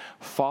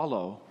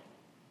follow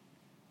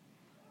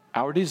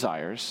our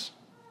desires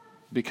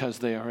because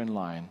they are in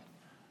line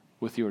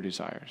with your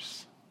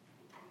desires.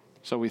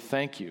 So we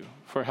thank you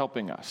for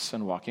helping us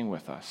and walking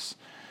with us.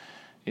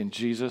 In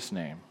Jesus'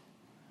 name,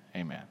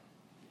 amen.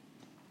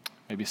 You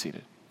may be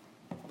seated.